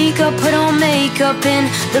she wake up, put on makeup in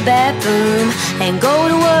the bathroom, and go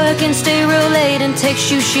to work and stay real late and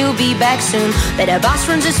text you she'll be back soon? Bet her boss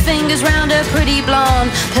runs his fingers round her pretty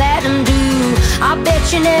blonde platinum do. I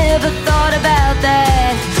bet you never thought about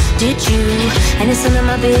that, did you? And it's none of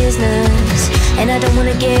my business, and I don't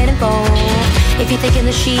wanna get involved. If you're thinking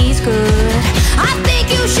that she's good, I think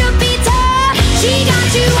you should be tough. She got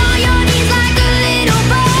you on your knees like a little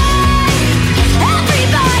boy.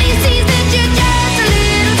 Everybody sees that you're just a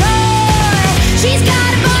little toy. She's got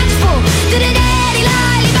a bunch full to the daddy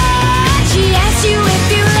lollipop. She asks you if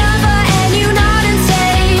you love her and you nod and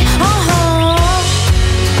say,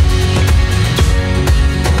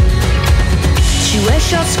 She wears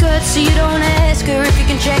short skirts so you don't ask her if you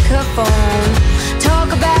can check her phone. Talk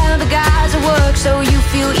about the guys at work so you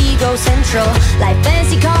feel ego-central. Like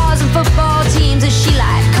fancy cars and football teams. Is she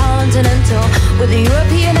like continental? With a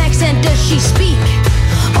European accent does she speak?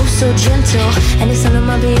 Oh, so gentle. And it's none of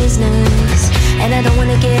my business, and I don't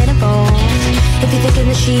wanna get involved. If you're thinking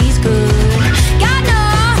that she's good, God no,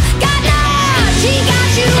 she got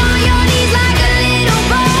you on your knees like a little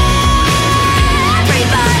boy.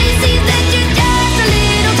 Everybody sees that you're just a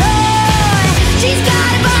little toy. She's got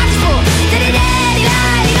a box full to the daddy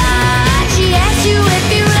lollipop. She asks you if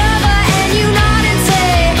you love her and you nod and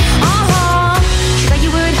say, She got you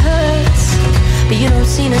where it hurts, but you don't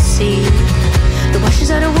seem to see the while she's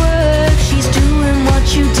out of work, she's doing what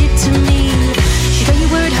you did to me. She got you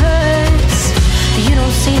where it hurts, but you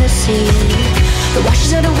don't seem to see the while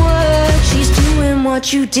she's out of work, she's doing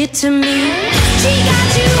what you did to me. She got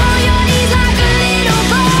you on your knees like a little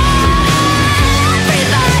boy.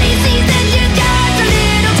 Everybody sees that you're just a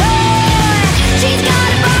little toy. She's got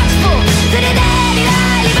a box full to the daddy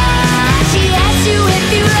lollipop. She asks you if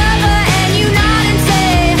you love her and you nod and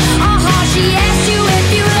say, She asks you if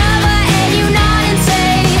you love her and you nod and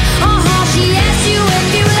say, She asks you if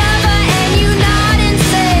you love her and you nod and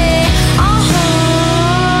say,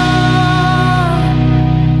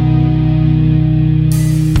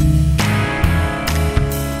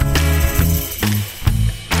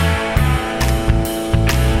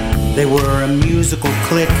 They were a musical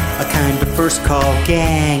clique, a kind of first call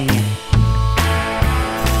gang.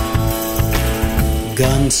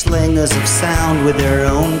 Gunslingers of sound with their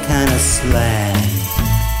own kind of slang.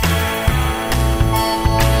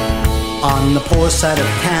 On the poor side of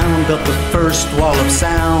town, built the first wall of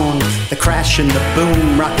sound. The crash and the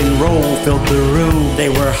boom, rock and roll filled the room. They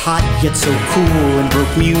were hot yet so cool and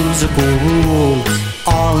broke musical rules.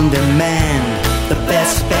 All in demand, the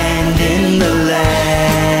best band in the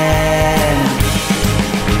land.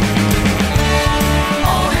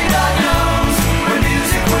 Only God knows where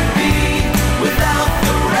music would be without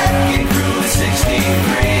the wrecking crew of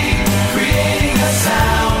 63, creating a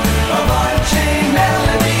sound of unchained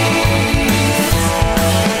melodies.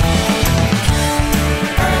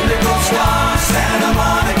 Earned the gold star, Santa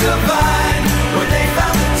Monica Vine, where they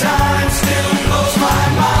found the time still blows my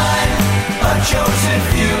mind. A chosen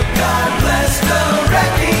few, God bless the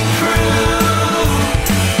wrecking crew.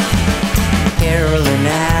 Carol and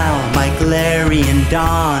Al, Mike, Larry and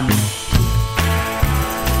Don,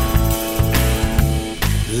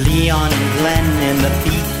 Leon and Glenn, and the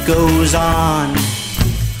beat goes on.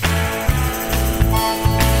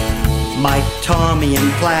 Mike, Tommy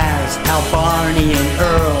and Plaz, Al, Barney and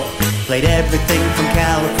Earl played everything from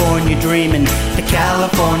California Dreamin' to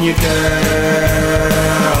California Girl.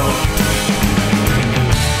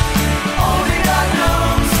 Only God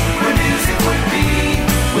knows where music would be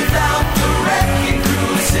without the wrecking crew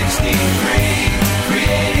of 63,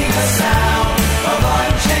 creating a sound of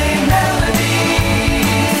unchained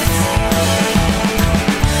melodies.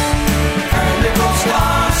 Earned a gold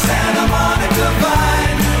star, Santa Monica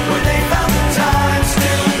Vine, where they found the time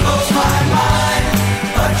still blows my mind.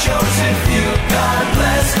 A chosen few, God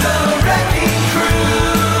bless the wrecking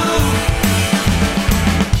crew.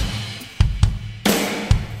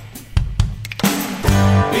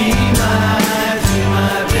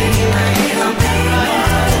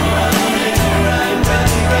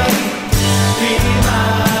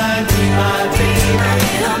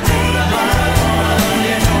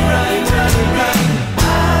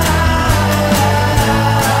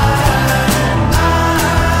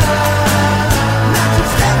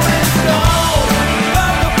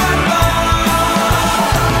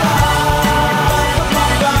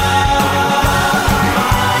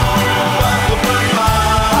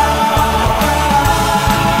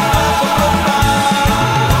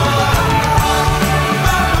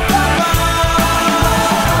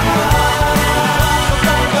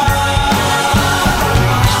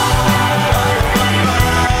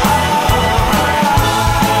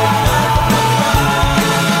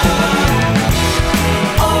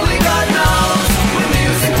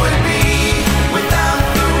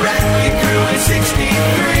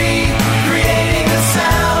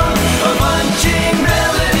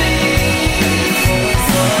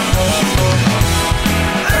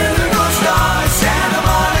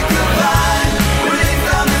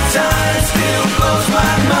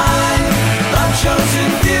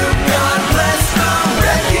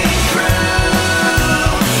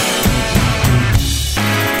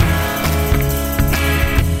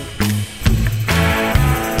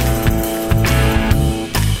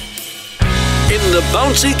 the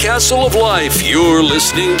bouncy castle of life. You're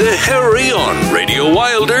listening to Harry on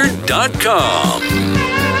RadioWilder.com.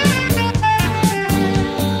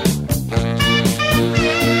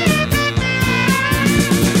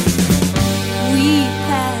 We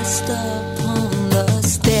passed upon the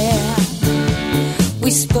stair.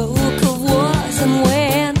 We spoke of wars and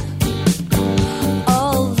when,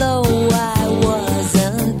 although I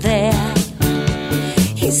wasn't there.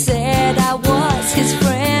 He said I was his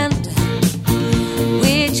friend,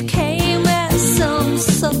 which came as some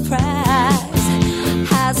surprise.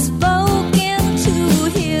 I spoke into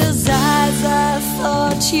his eyes. I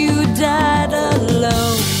thought you died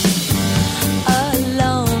alone. A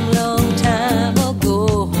long, long time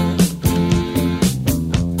ago.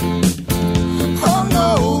 Oh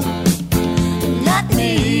no, not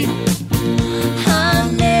me. I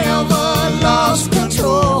never lost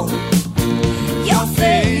control. Your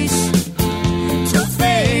face to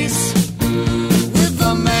face with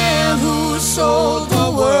the man who sold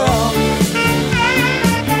the world.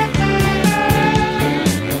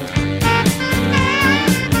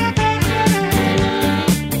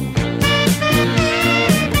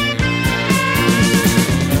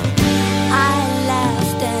 I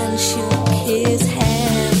laughed and shook his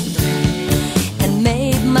hand and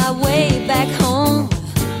made my way back home.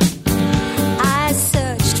 I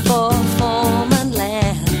searched for foreign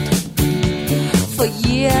land. For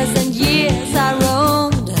years and years I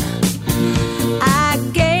roamed. I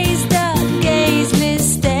gazed up, gazed me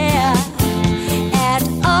stare at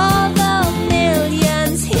all the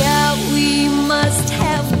millions here. We must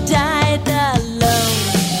have died alone.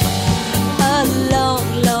 A long,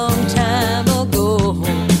 long time ago.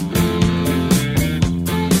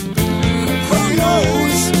 Who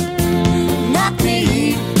knows? Not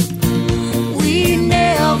me. We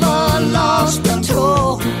never lost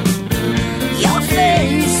control. Your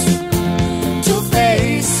face to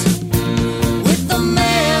face with the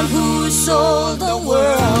man who sold the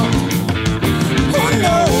world. Who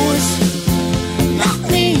knows? Not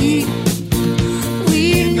me.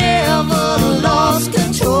 We never lost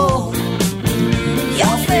control.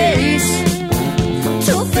 Your face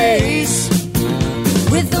to face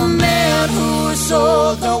with the man who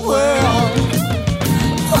sold the world.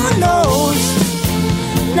 Who knows?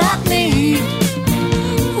 Not me.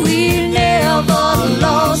 We never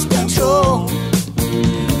lost control.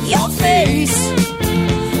 Your face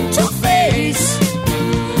to face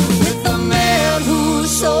with the man who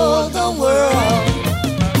sold the world.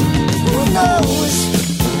 Who knows?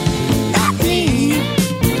 Not me.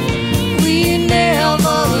 We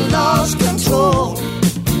never lost control.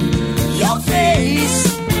 Your face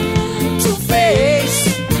to face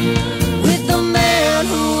with the man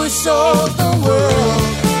who sold the world.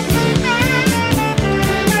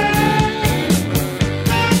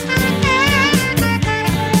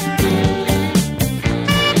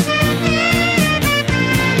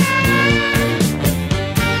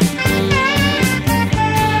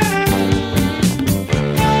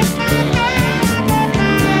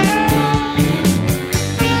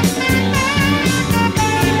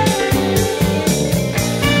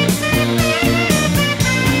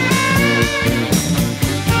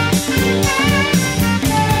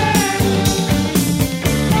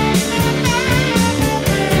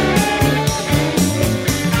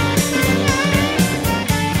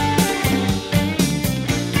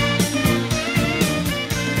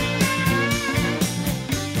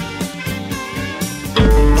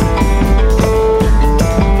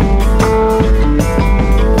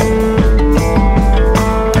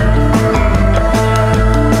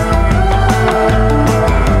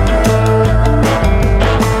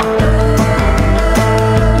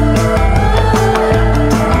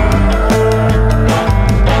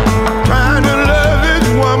 Trying to love this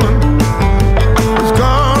woman is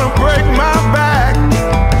gonna break my back.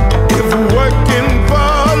 If working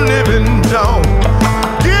for a living don't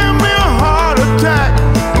give me a heart attack.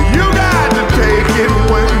 You got to take it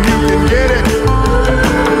when you can get it.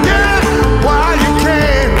 Get it while you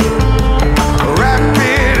can. Wrap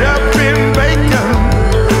it up in bacon,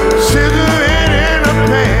 scissor it in a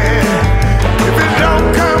pan. If it don't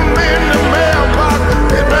come in the mailbox,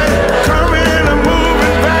 it may come in a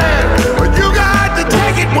moving van. But you got to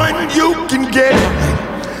take it when you can get it,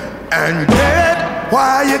 and get it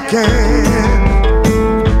while you can.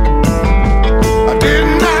 I did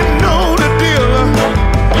not know the dealer,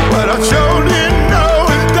 but I sure didn't know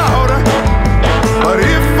his daughter. But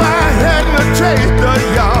if I hadn't chased her,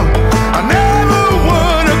 y'all, I never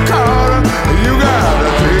would have caught her. You gotta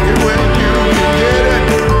take it when you can get it.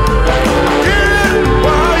 Get it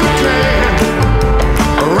while you can.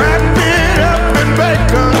 Wrap it up in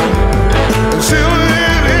bacon and seal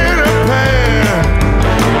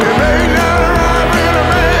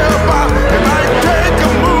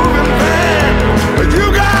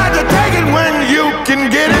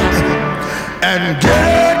and get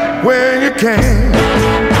it when you can.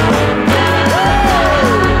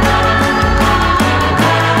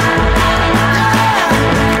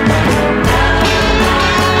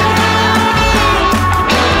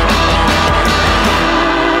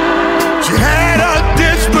 She had a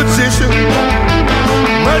disposition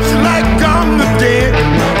much like gone the dead.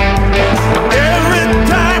 Every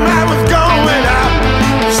time I was going out,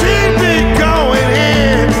 she'd be going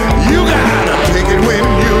in. You gotta take it when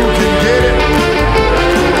you can get it.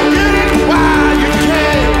 Get it while you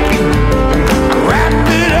can. Wrap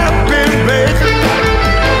it up in bacon,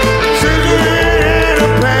 sizzle it in a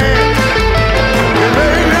pan. You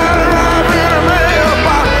lay down around in a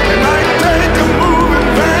mailbox, it might take a moving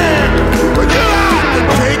van, but you gotta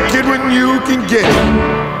take it when you can get it.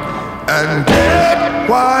 And get it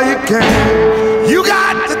while you can. You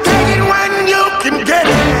got to take it when you can get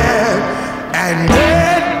it. And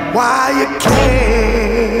get it while you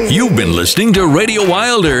can. You've been listening to Radio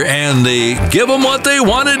Wilder and the Give 'em What They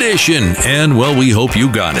Want edition. And, well, we hope you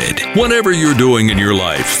got it. Whatever you're doing in your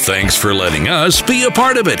life, thanks for letting us be a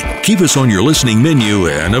part of it. Keep us on your listening menu.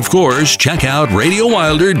 And, of course, check out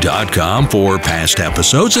RadioWilder.com for past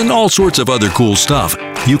episodes and all sorts of other cool stuff.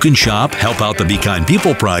 You can shop, help out the Be Kind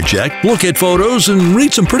People Project, look at photos, and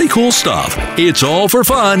read some pretty cool stuff. It's all for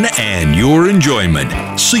fun and your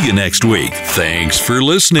enjoyment. See you next week. Thanks for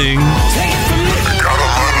listening. Take it from